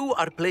 you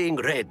are playing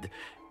red.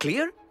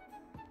 Clear?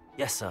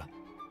 Yes, sir.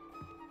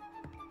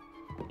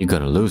 You're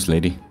gonna lose,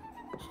 lady.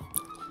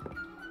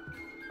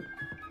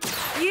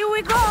 Here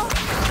we go!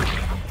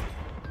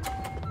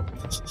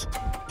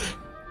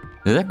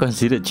 Is that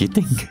considered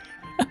cheating?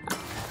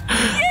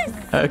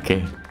 Yes!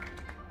 Okay.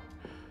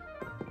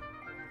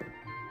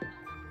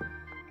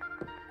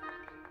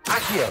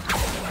 Accio!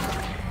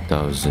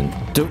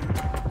 1002.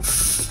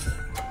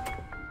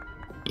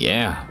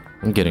 Yeah,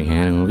 I'm getting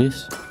handle of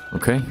this.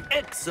 Okay.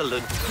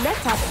 Excellent.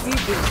 Let us see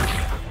this.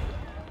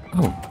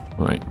 Oh,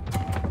 right.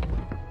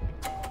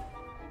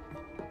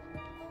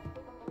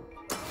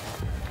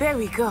 There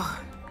we go.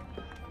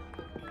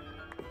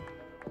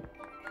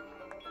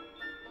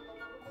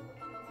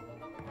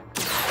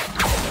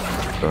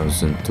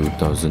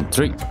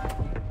 2003.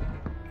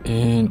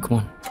 And come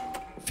on.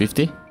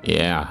 50?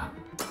 Yeah.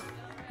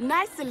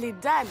 Nicely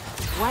done.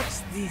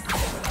 Watch this.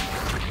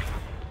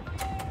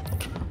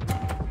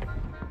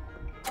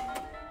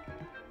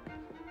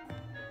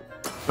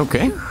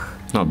 Okay.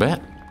 Not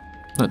bad.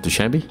 Not too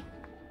shabby.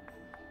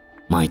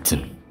 My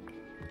turn.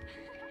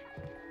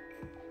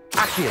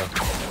 Accio!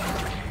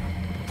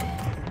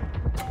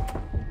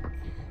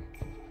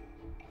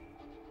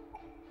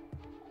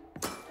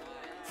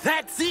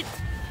 That's it!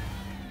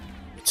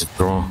 It's a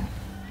draw.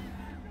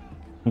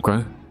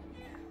 Okay.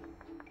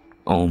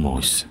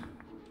 Almost.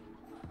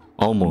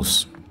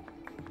 Almost.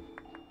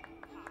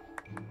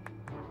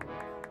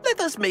 Let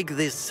us make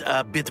this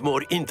a bit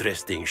more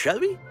interesting, shall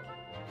we?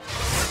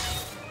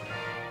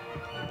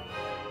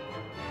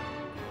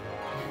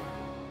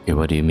 Okay,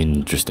 what do you mean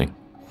interesting?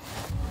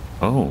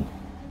 Oh.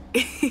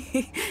 I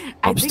think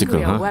Obstacle,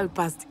 we are huh? well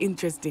past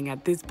interesting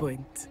at this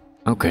point.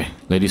 Okay,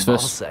 ladies I'll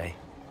first. say.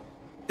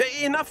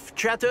 Enough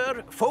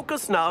chatter.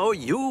 Focus now.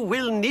 You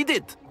will need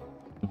it.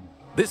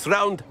 This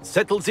round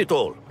settles it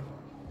all.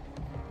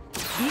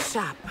 Be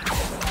sharp.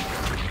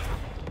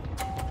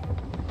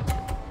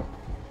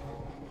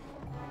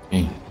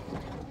 Hey.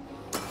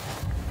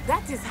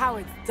 That is how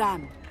it's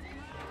done.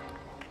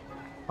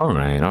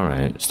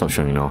 Alright. Stop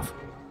showing off.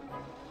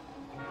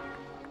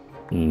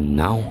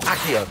 Now.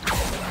 Accio!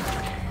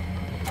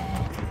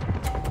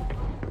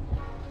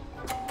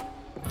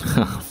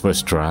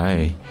 First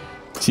try.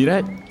 See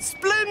that?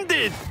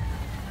 Splendid!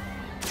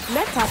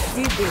 Let us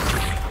see this.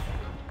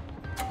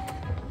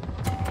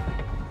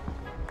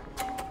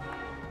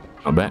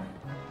 Not bad.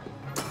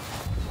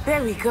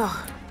 There we go.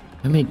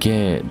 Let me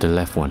get the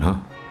left one, huh?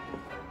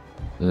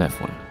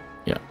 Left one.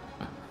 Yeah.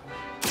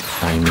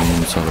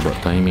 Timing. It's all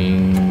about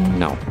timing.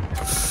 Now.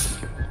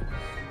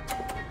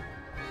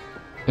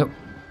 Yep.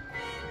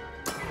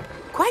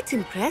 Quite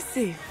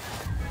impressive.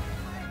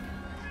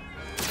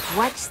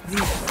 Watch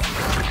this.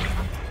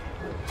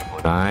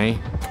 I.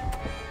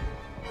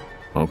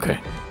 Okay.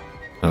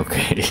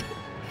 Okay.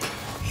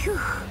 Phew.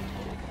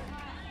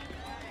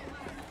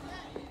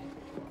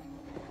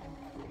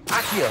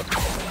 Accio!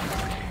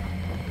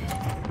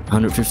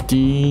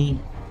 150.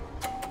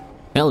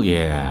 Hell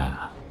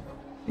yeah.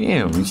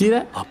 Damn, you see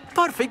that? A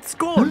perfect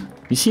score. Huh?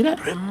 You see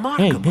that?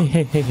 Remarkable.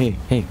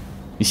 Hey.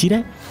 You see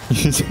that?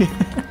 You see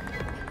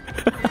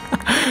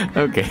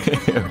Okay.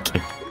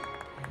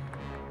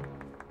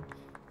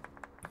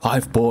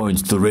 5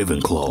 points to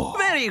Ravenclaw.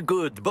 Very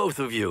good, both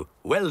of you.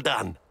 Well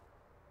done.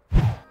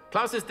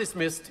 Class is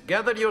dismissed.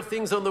 Gather your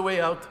things on the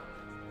way out.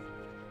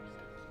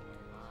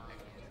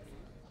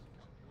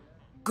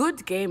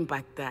 Good game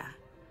back there.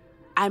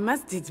 I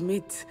must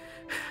admit,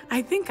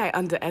 I think I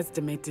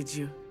underestimated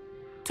you.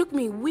 Took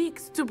me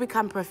weeks to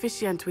become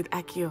proficient with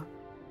Accio.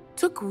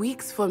 Took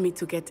weeks for me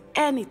to get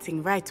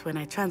anything right when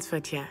I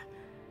transferred here.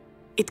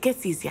 It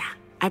gets easier,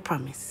 I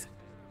promise.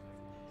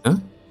 Huh?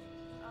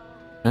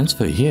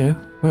 Transfer here?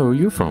 Where were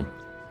you from?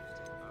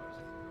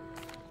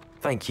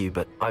 Thank you,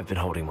 but I've been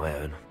holding my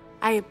own.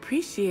 I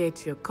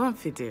appreciate your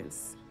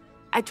confidence.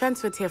 I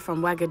transferred here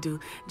from Wagadu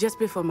just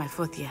before my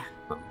 4th year.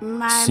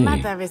 My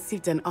mother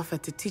received an offer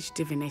to teach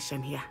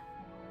divination here.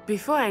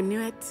 Before I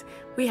knew it,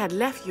 we had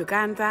left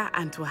Uganda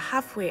and were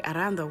halfway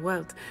around the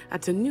world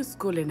at a new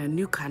school in a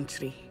new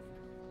country.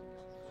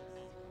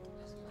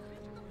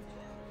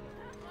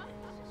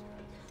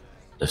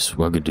 Does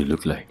Wagadu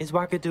look like? Is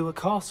Wagadu a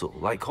castle,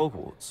 like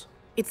Hogwarts?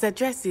 Its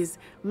address is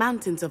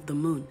Mountains of the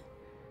Moon.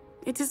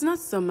 It is not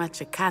so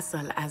much a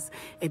castle as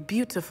a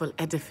beautiful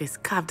edifice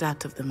carved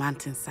out of the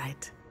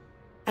mountainside.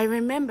 I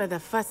remember the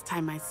first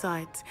time I saw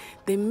it,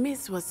 the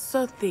mist was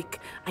so thick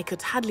I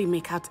could hardly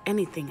make out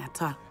anything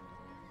at all.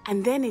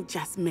 And then it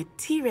just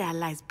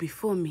materialized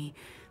before me,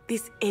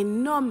 this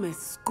enormous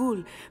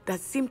school that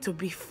seemed to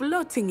be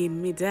floating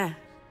in midair.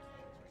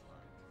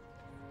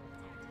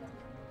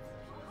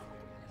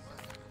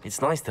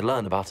 It's nice to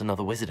learn about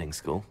another wizarding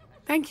school.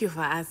 Thank you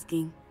for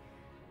asking.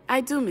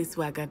 I do miss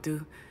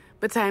Wagadu,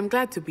 but I am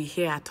glad to be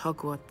here at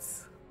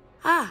Hogwarts.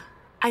 Ah,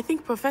 I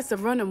think Professor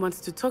Ronan wants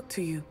to talk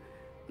to you.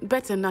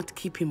 Better not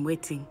keep him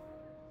waiting.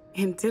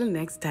 Until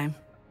next time.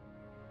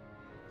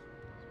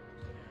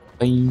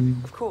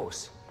 Of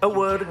course. A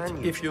word,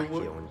 Can if you use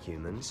would. magia on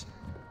humans,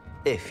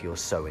 if you're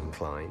so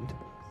inclined.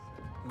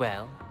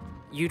 Well,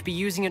 you'd be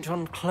using it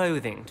on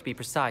clothing, to be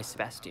precise,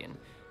 Sebastian.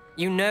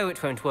 You know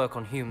it won't work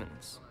on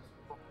humans.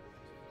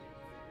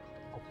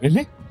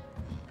 Really?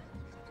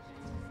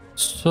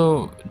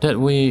 So that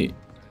way,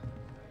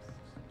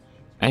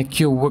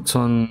 Accio works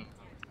on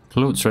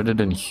clothes rather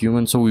than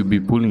humans, so we'll be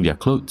pulling their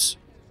clothes.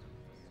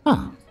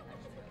 Huh.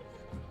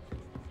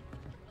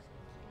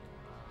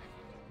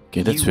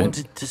 Okay, that's You weird.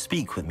 wanted to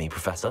speak with me,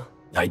 Professor?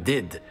 I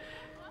did.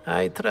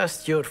 I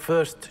trust your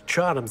first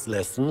charms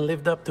lesson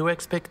lived up to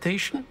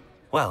expectation?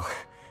 Well,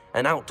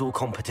 an outdoor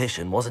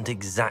competition wasn't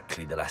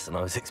exactly the lesson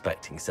I was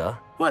expecting, sir.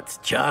 What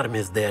charm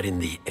is there in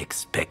the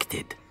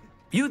expected?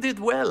 You did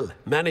well,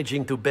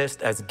 managing to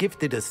best as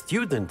gifted a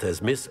student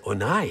as Miss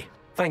Onai.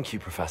 Thank you,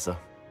 Professor.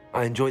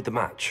 I enjoyed the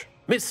match.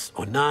 Miss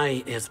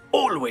Onai is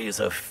always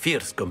a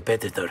fierce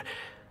competitor,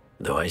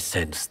 though I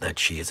sense that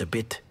she is a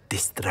bit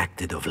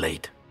distracted of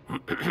late.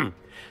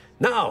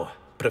 Now,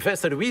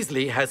 Professor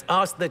Weasley has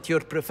asked that your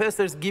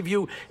professors give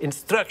you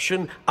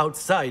instruction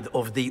outside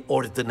of the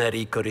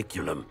ordinary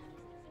curriculum.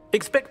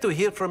 Expect to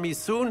hear from me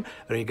soon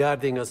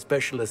regarding a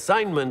special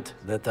assignment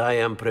that I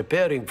am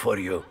preparing for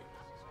you.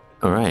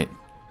 All right.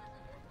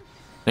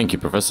 Thank you,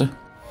 Professor.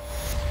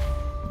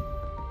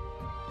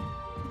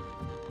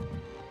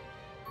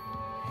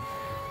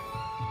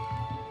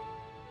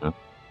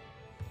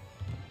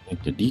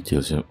 Like the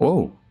details here.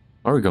 Oh,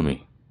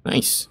 origami.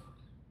 Nice.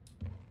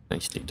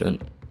 Nicely done.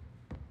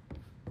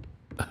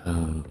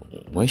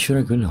 Where should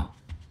I go now?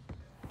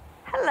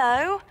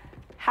 Hello.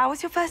 How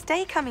was your first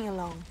day coming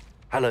along?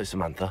 Hello,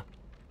 Samantha.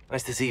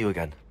 Nice to see you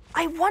again.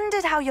 I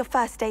wondered how your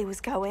first day was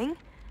going.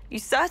 You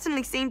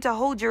certainly seem to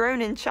hold your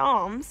own in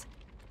charms.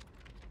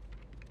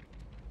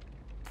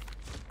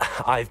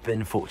 I've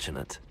been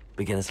fortunate.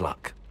 Beginner's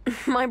luck.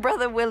 My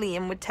brother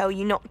William would tell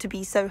you not to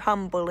be so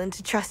humble and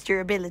to trust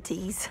your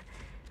abilities.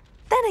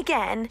 Then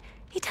again,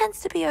 he tends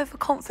to be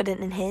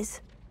overconfident in his.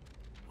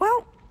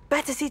 Well,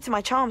 better see to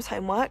my charms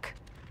homework.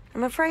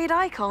 I'm afraid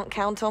I can't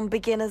count on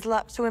beginner's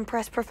luck to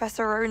impress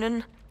Professor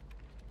Ronan.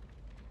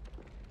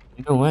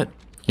 You know what?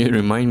 You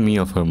remind me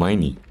of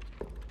Hermione.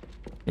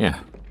 Yeah.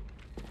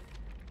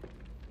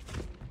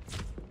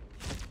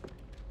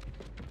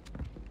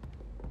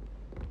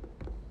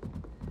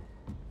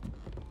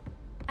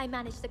 I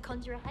managed to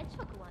conjure a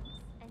hedgehog once,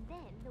 and then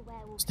the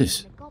werewolf What's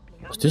this? and the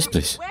goblin. What's this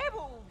place?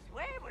 Werewolves,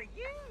 where were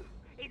you?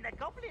 In the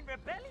Goblin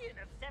Rebellion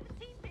of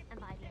 1752. And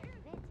by the end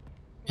of it,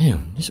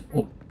 Damn, this.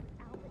 Oh.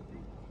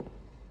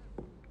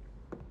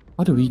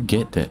 How do we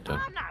get that though?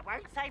 And I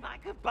won't say my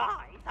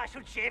goodbyes. I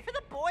shall cheer for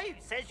the boy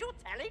who says you're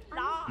telling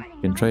lies.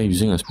 You can try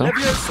using a spell.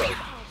 Levioso!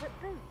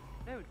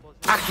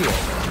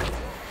 Accio!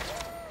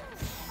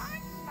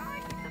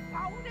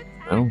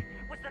 Oh.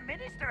 Was the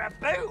minister a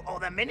boot or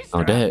the minister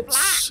Oh, a flat?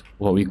 that's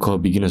what we call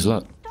beginner's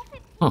luck.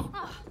 Huh.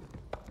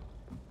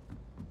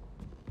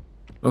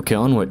 Okay,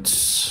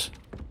 onwards.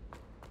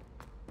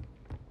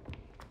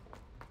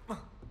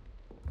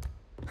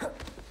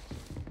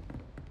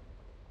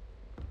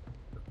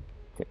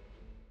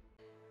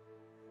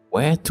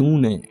 Where to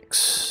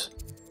next?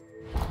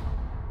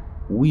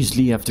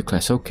 Weasley after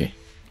class. Okay,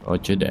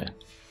 roger that.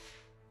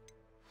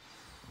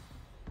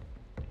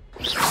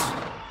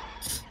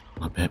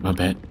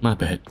 My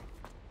bad.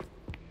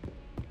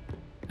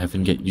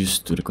 Haven't get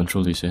used to the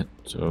controllers yet,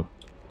 so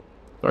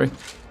sorry.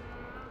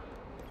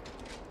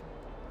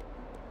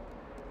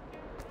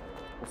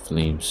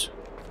 Flames.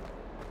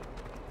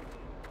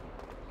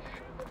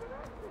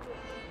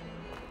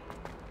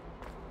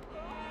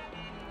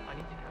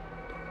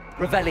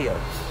 Revelio.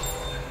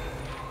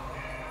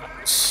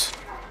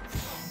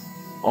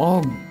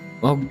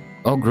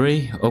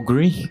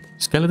 Ogre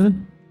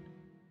skeleton?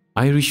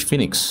 Irish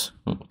Phoenix.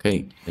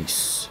 Okay,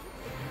 nice.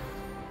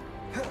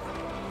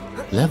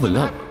 Level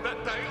up.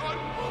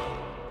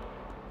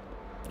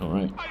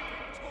 Alright.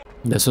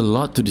 There's a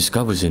lot to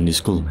discover in this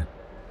school, man.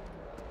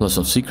 Lots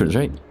of secrets,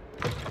 right?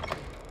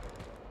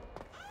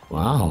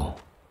 Wow.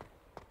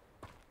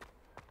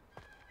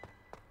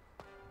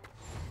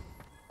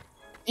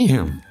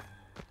 Damn.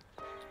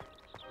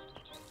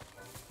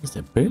 Is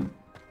that bird?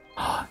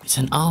 Oh, it's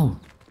an owl.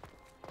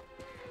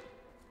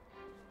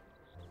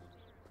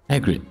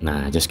 Hagrid.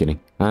 Nah, just kidding.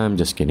 I'm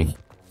just kidding.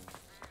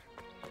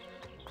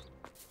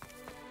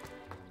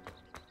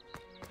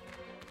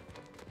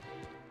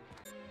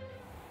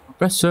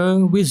 Professor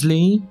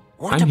Weasley,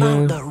 What I'm about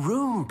here. the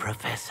room,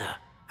 Professor?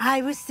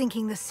 I was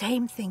thinking the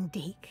same thing,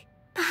 Deke.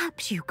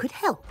 Perhaps you could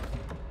help.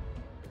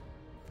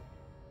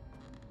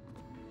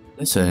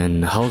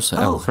 Listen, how's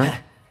Alfred?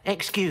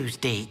 Excuse,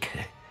 Deke.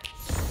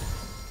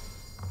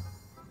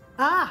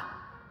 Ah,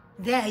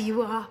 there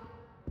you are.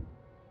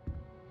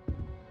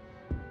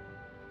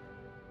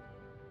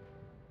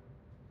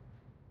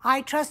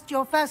 I trust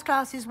your first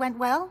classes went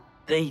well?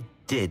 They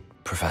did,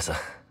 Professor.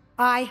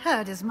 I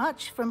heard as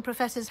much from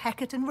Professors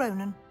Hecat and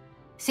Ronan.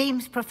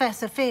 Seems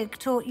Professor Fig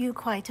taught you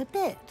quite a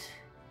bit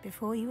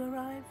before you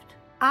arrived.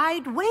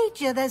 I'd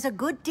wager there's a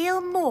good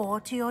deal more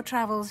to your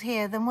travels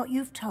here than what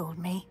you've told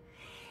me.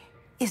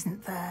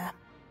 Isn't there?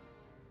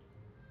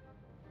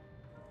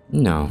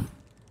 No,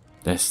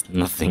 there's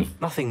nothing.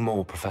 Nothing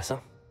more,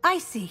 Professor. I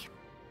see.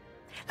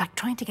 Like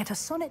trying to get a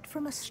sonnet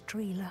from a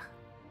streeler.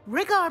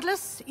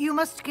 Regardless, you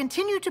must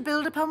continue to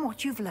build upon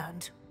what you've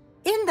learned.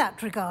 In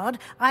that regard,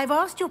 I've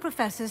asked your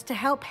professors to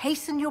help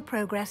hasten your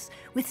progress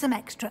with some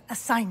extra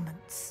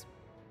assignments.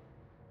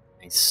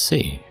 I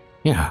see.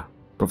 Yeah,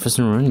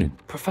 Professor Ronan.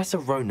 Professor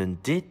Ronan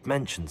did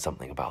mention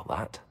something about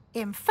that.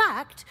 In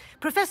fact,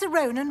 Professor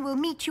Ronan will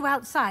meet you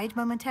outside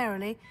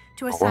momentarily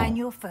to assign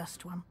your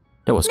first one.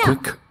 That was Now,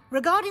 quick.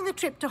 regarding the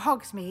trip to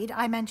Hogsmeade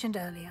I mentioned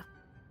earlier,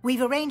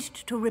 we've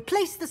arranged to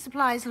replace the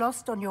supplies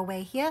lost on your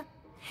way here,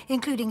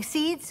 including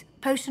seeds,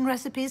 potion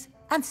recipes,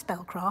 and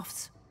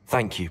spellcrafts.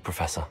 Thank you,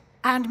 Professor.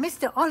 And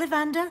Mr.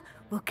 Ollivander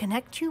will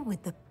connect you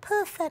with the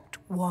perfect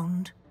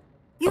wand.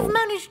 You've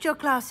managed your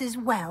classes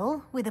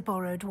well with a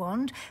borrowed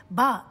wand,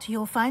 but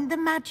you'll find the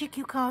magic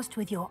you cast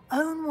with your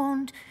own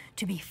wand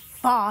to be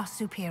far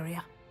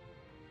superior.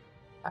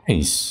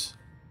 Nice.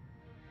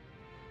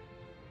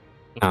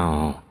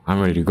 Now, I'm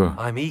ready to go.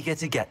 I'm eager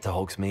to get to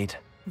Hogsmeade.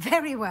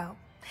 Very well.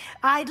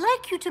 I'd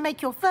like you to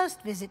make your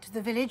first visit to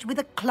the village with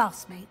a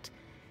classmate.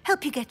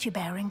 Help you get your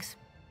bearings.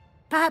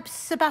 Perhaps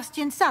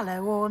Sebastian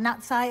Sallow or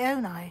Natsai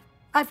Onai.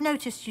 I've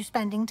noticed you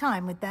spending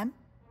time with them.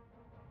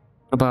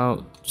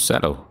 About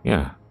Saddle,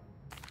 yeah.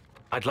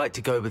 I'd like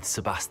to go with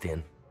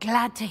Sebastian.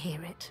 Glad to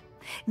hear it.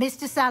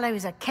 Mr. Sallow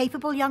is a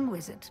capable young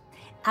wizard,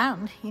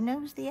 and he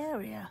knows the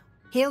area.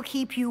 He'll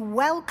keep you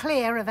well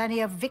clear of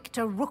any of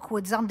Victor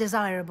Rookwood's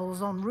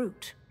undesirables en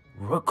route.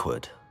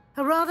 Rookwood?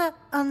 A rather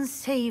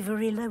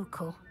unsavory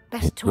local.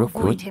 Best to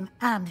Rookwood? avoid him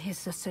and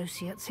his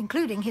associates,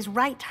 including his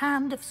right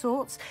hand of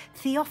sorts,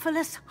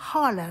 Theophilus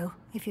Harlow,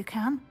 if you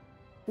can.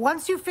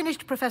 Once you've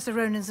finished Professor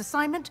Ronan's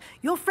assignment,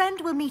 your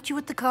friend will meet you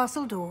at the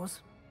castle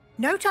doors.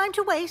 No time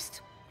to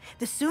waste.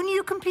 The sooner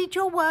you complete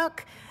your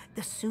work,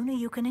 the sooner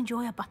you can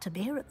enjoy a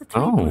butterbeer at the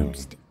Three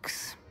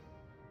Broomsticks.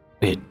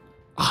 Wait,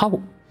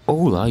 how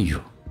old are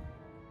you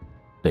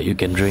that you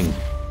can drink?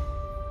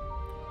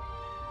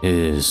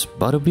 Is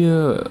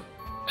butterbeer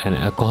an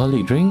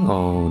alcoholic drink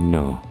or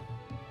no?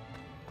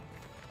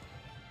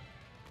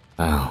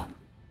 Oh.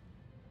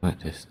 What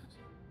is this?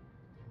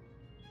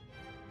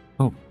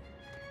 Oh.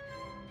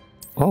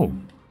 Oh.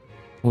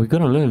 We're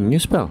gonna learn a new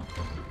spell.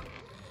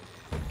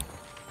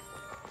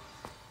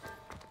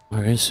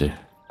 Where is it?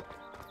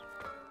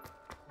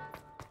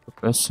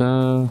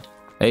 Professor.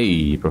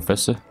 Hey,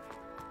 Professor.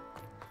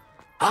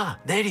 Ah,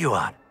 there you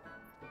are.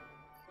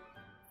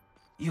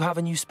 You have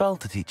a new spell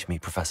to teach me,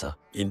 Professor.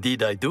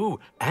 Indeed I do,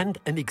 and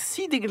an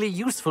exceedingly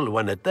useful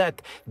one at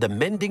that. The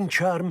mending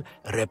charm,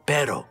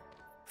 Reparo.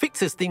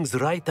 Fixes things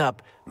right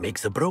up,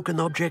 makes a broken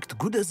object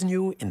good as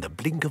new in the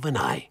blink of an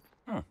eye.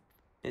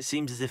 It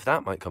seems as if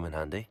that might come in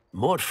handy.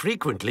 More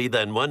frequently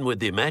than one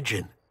would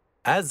imagine.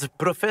 As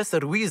Professor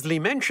Weasley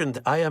mentioned,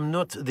 I am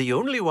not the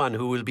only one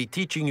who will be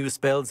teaching you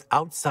spells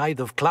outside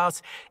of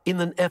class in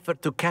an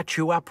effort to catch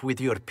you up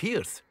with your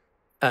peers.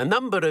 A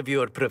number of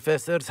your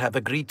professors have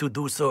agreed to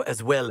do so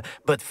as well,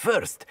 but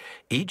first,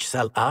 each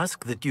shall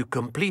ask that you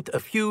complete a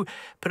few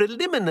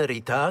preliminary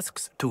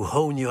tasks to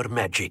hone your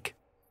magic.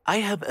 I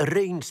have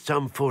arranged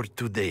some for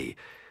today.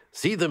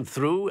 See them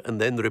through and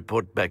then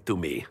report back to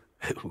me.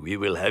 We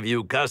will have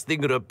you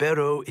casting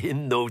Reparo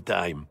in no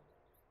time.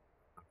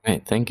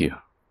 Right, thank you.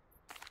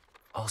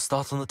 I'll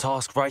start on the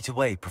task right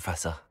away,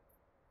 Professor.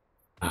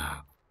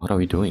 What are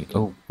we doing?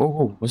 Oh,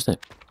 what's that?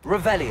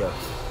 Revelio.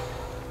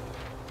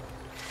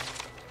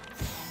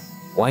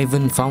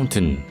 Wyvern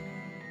Fountain.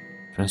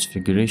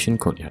 Transfiguration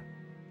Courtyard.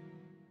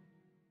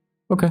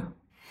 Okay.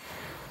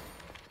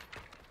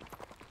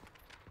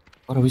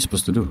 What are we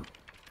supposed to do?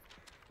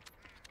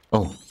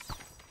 Oh.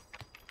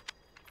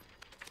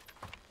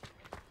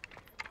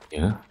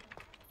 Yeah.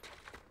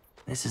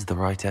 This is the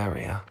right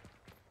area.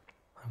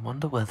 I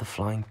wonder where the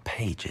flying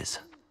page is.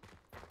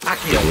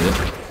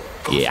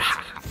 Yeah.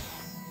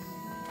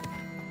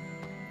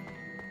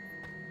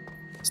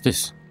 What's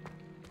this?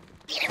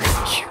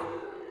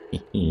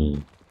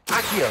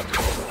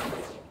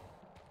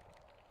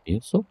 Yeah,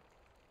 so?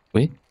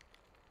 Wait.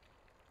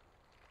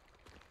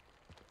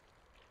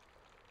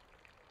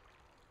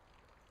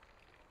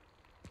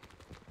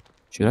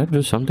 Should I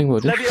do something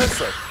about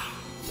this?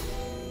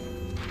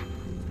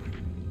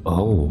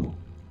 Oh.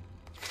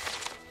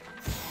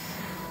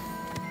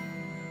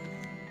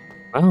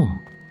 Oh.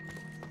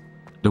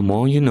 The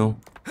more you know.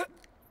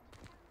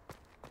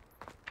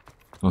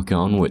 Okay,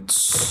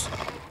 onwards.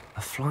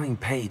 A flying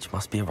page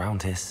must be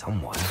around here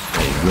somewhere.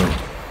 There you go.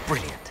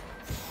 Brilliant.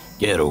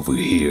 Get over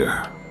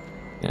here.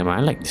 Damn,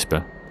 I like this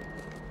spell.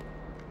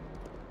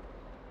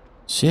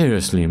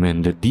 Seriously,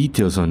 man, the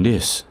details on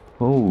this.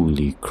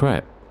 Holy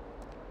crap.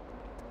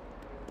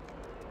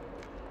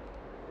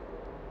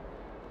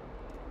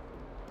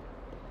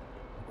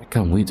 I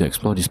can't wait to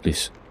explore this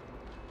place.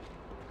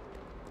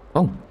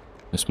 Oh,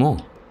 there's more.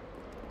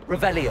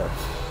 Revelio.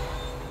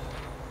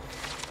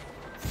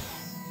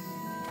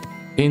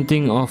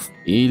 Painting of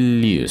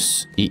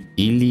Ilius.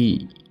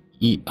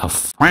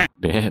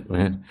 That,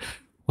 man.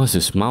 What's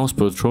this? Mouse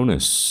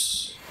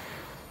Patronus.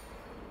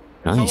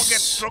 Someone Nice.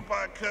 gets struck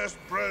by a cursed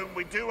broom,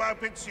 we do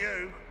hope it's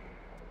you.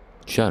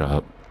 Shut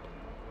up.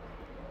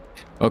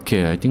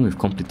 Okay, I think we've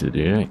completed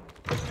it, right?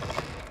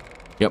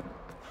 Yep.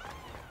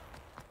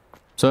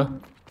 Sir?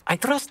 I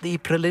trust the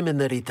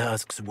preliminary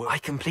tasks were... I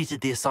completed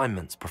the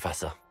assignments,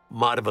 Professor.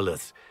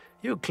 Marvelous.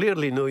 You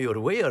clearly know your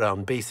way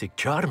around basic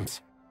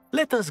charms.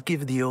 Let us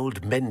give the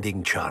old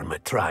mending charm a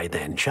try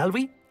then, shall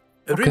we?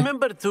 Okay.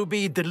 Remember to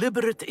be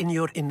deliberate in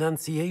your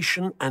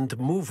enunciation and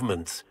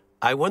movements.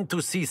 I want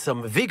to see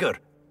some vigor.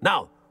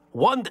 Now,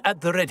 wand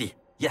at the ready.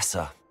 Yes,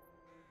 sir.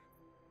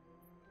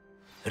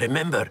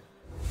 Remember,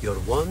 your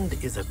wand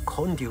is a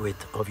conduit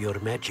of your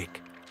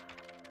magic.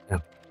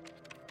 Yep.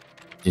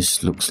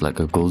 This looks like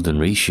a golden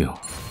ratio.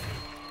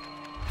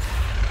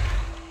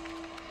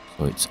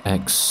 So it's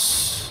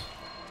X,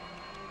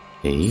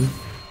 A,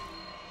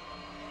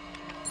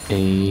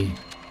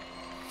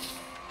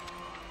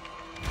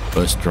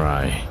 first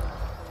try.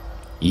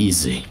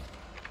 Easy.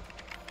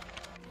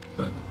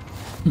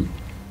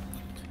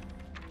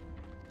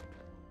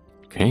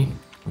 Okay,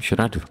 what should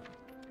I do?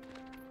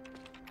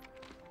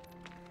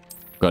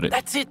 Got it.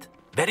 That's it.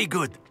 Very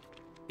good.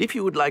 If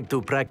you would like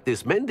to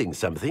practice mending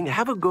something,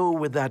 have a go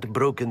with that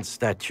broken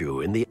statue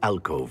in the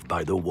alcove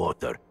by the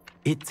water.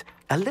 It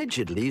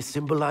allegedly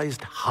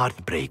symbolized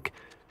heartbreak.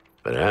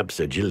 Perhaps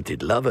a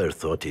jilted lover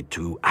thought it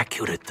too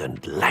accurate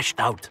and lashed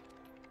out.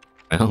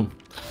 Well,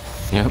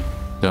 yep,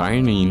 the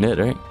irony in that,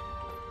 right?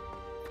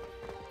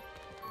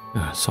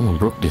 Someone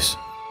broke this.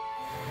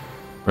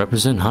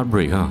 Represent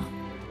heartbreak, huh?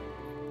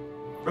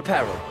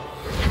 Reparo.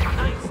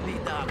 Nicely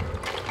done.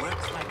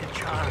 Works like a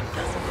charm,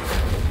 doesn't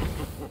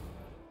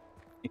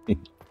it?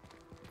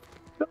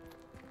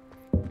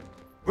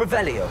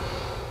 Revelio.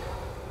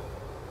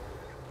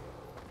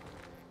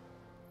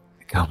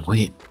 I can't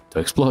wait to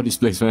explore this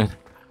place, man.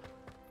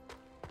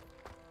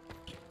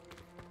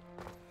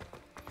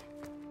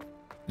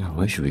 Now,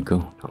 where should we go?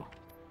 No.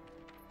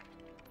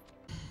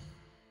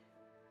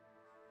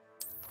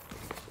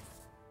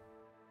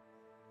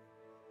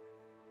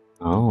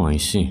 Oh, I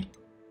see.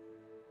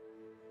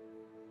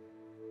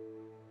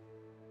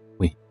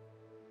 Wait.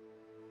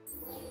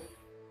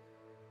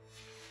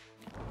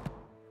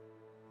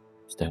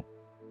 What's that?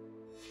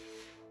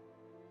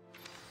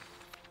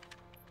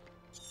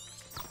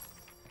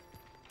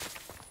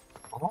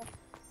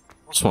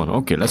 This one.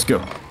 Okay, let's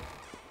go.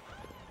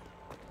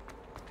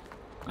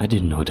 I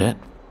didn't know that.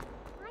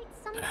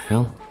 The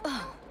hell?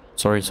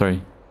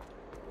 Sorry.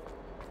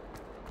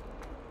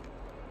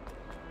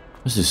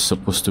 This is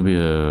supposed to be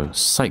a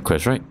side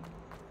quest, right?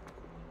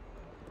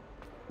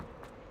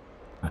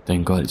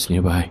 Thank God it's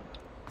nearby.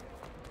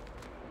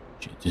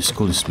 Shit, this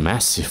school is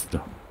massive,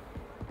 though.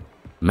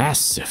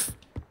 Massive.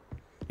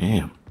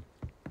 Damn.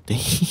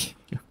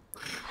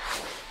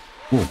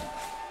 Whoa.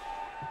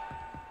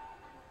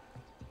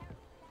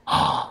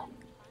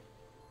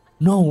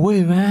 No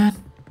way, man.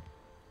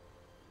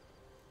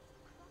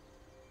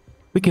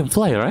 We can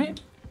fly, right?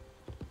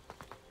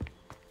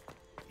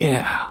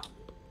 Yeah.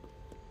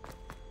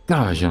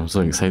 Gosh, I'm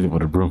so excited for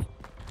the broom.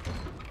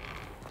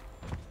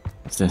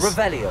 What's this?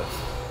 Revelio.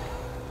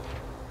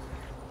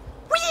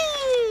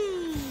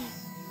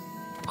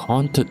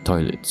 Haunted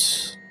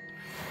toilets.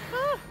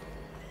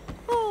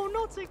 Oh,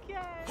 not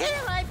again.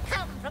 Here I've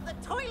come from the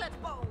toilet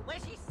bowl where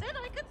she said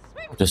I could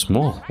swim. There's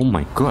more. Oh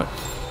my god.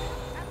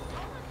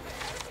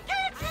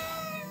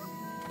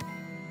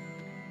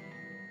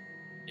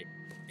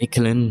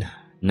 Nickelin,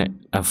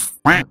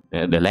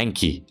 the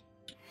lanky.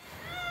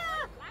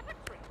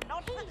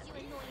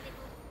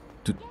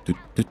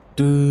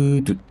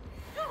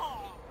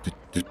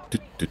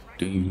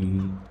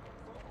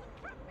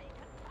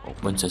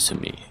 Open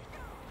sesame.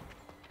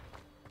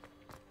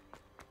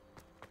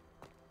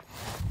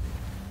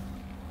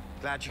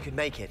 Glad you could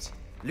make it.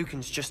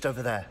 Lucan's just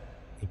over there.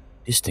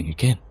 This thing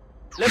again.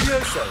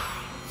 Levioso.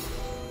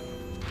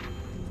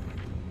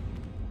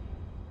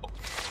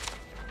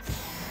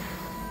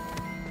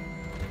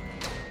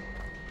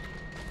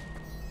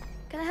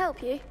 Can I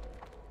help you?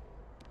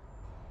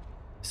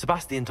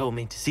 Sebastian told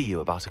me to see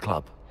you about a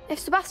club. If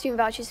Sebastian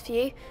vouches for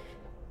you,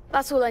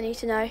 that's all I need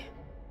to know.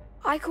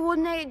 I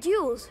coordinate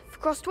duels for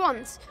crossed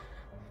wands.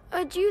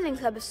 A dueling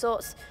club of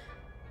sorts.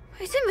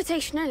 It's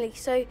invitation only,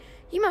 so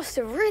you must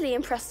have really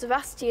impressed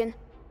Sebastian.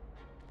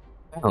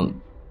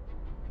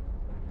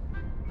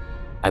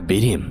 I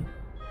beat him.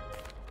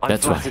 I'm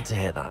That's flattered why. to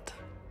hear that.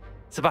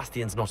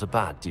 Sebastian's not a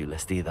bad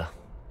duelist either.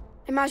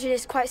 Imagine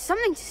it's quite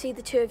something to see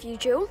the two of you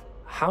duel.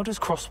 How does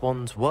cross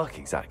wands work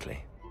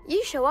exactly?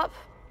 You show up,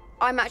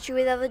 I match you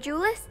with other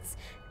duelists,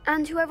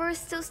 and whoever is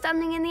still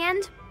standing in the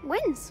end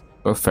wins.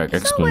 Perfect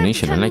It's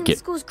explanation, I like the it.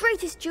 school's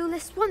greatest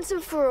duelist once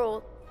and for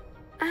all.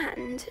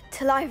 And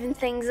to liven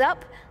things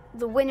up,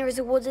 the winner is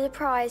awarded a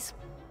prize.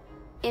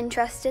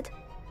 Interested?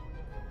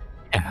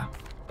 Yeah.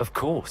 Of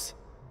course.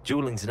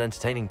 Dueling's an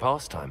entertaining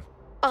pastime.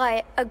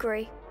 I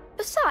agree.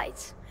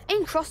 Besides,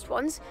 in crossed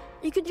ones,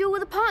 you could duel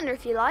with a partner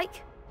if you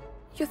like.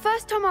 Your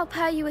first time I'll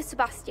pair you with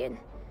Sebastian.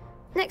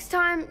 Next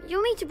time,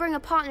 you'll need to bring a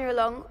partner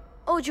along,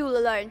 or duel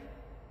alone.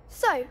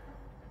 So,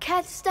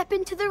 care to step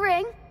into the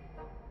ring?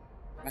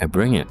 I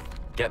bring it.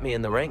 Get me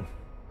in the ring.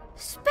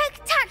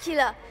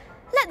 Spectacular!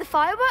 Let the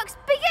fireworks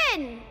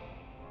begin!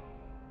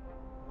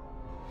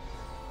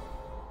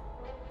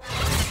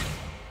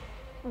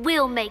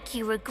 We'll make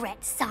you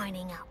regret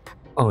signing up.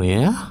 Oh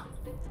yeah?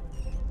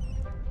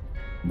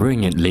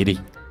 Bring it, lady.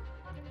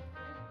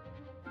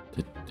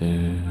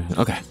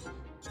 Okay.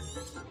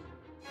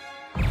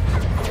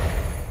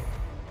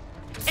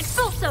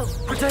 Expulso!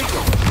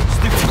 Protego!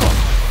 Stupid cop!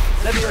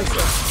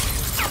 Leviosa!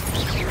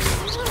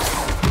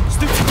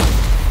 Stupid cop!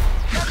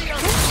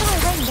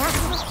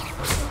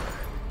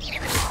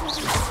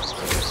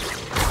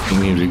 You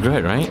mean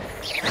regret, right?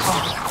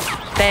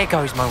 Oh, there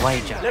goes my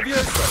wager.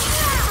 Leviosa!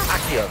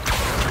 Accio!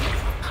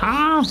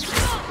 Ah!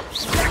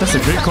 That's a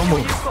great combo.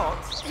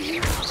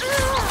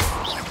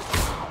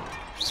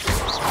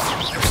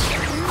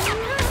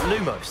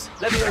 Lumos!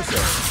 Leviosa!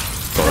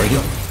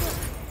 Already?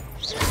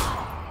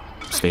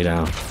 Stay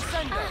down.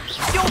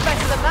 You're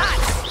better than that!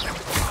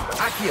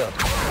 Accio!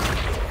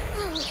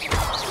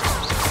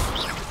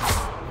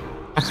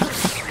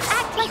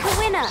 Act like a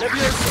winner!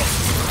 Leviosa!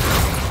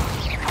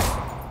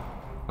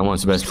 Come on,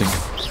 Sebastian.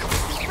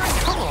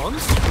 Come on!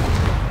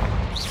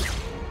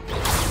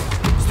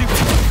 Stupid!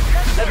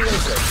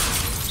 Leviosa!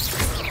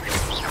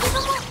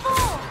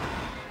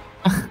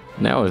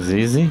 That was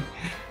easy.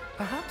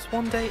 Perhaps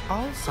one day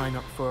I'll sign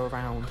up for a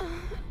round.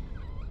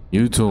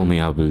 You told me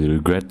I'll be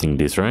regretting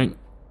this, right?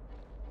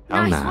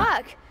 Oh, Nice nah.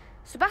 work.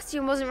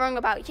 Sebastian wasn't wrong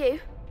about you.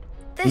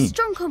 There's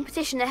strong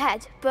competition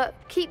ahead, but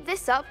keep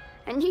this up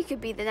and you could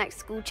be the next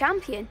school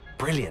champion.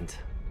 Brilliant.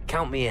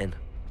 Count me in.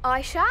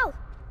 I shall.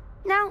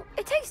 Now,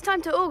 it takes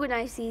time to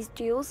organise these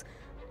duels,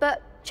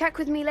 but check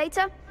with me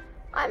later.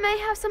 I may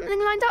have something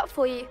lined up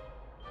for you.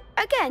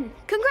 Again,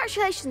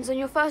 congratulations on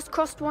your first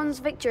Crossed Ones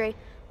victory.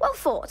 Well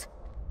fought.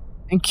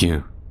 Thank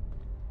you.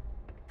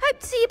 Hope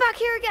to see you back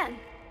here again.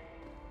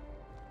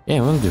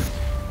 Yeah, will do.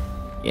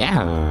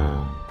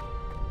 Yeah.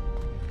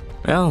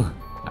 Well,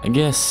 I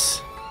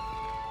guess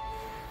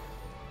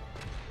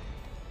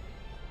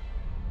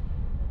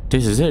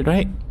this is it,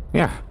 right?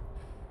 Yeah.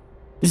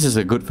 This is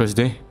a good first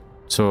day.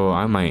 So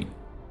I might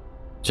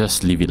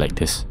just leave it like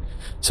this.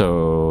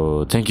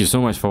 So thank you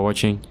so much for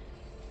watching.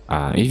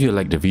 If you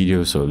like the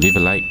video, so leave a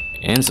like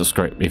and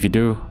subscribe. If you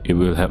do, it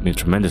will help me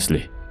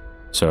tremendously.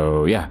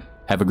 So yeah,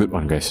 have a good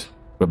one, guys.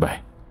 Bye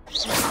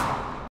bye.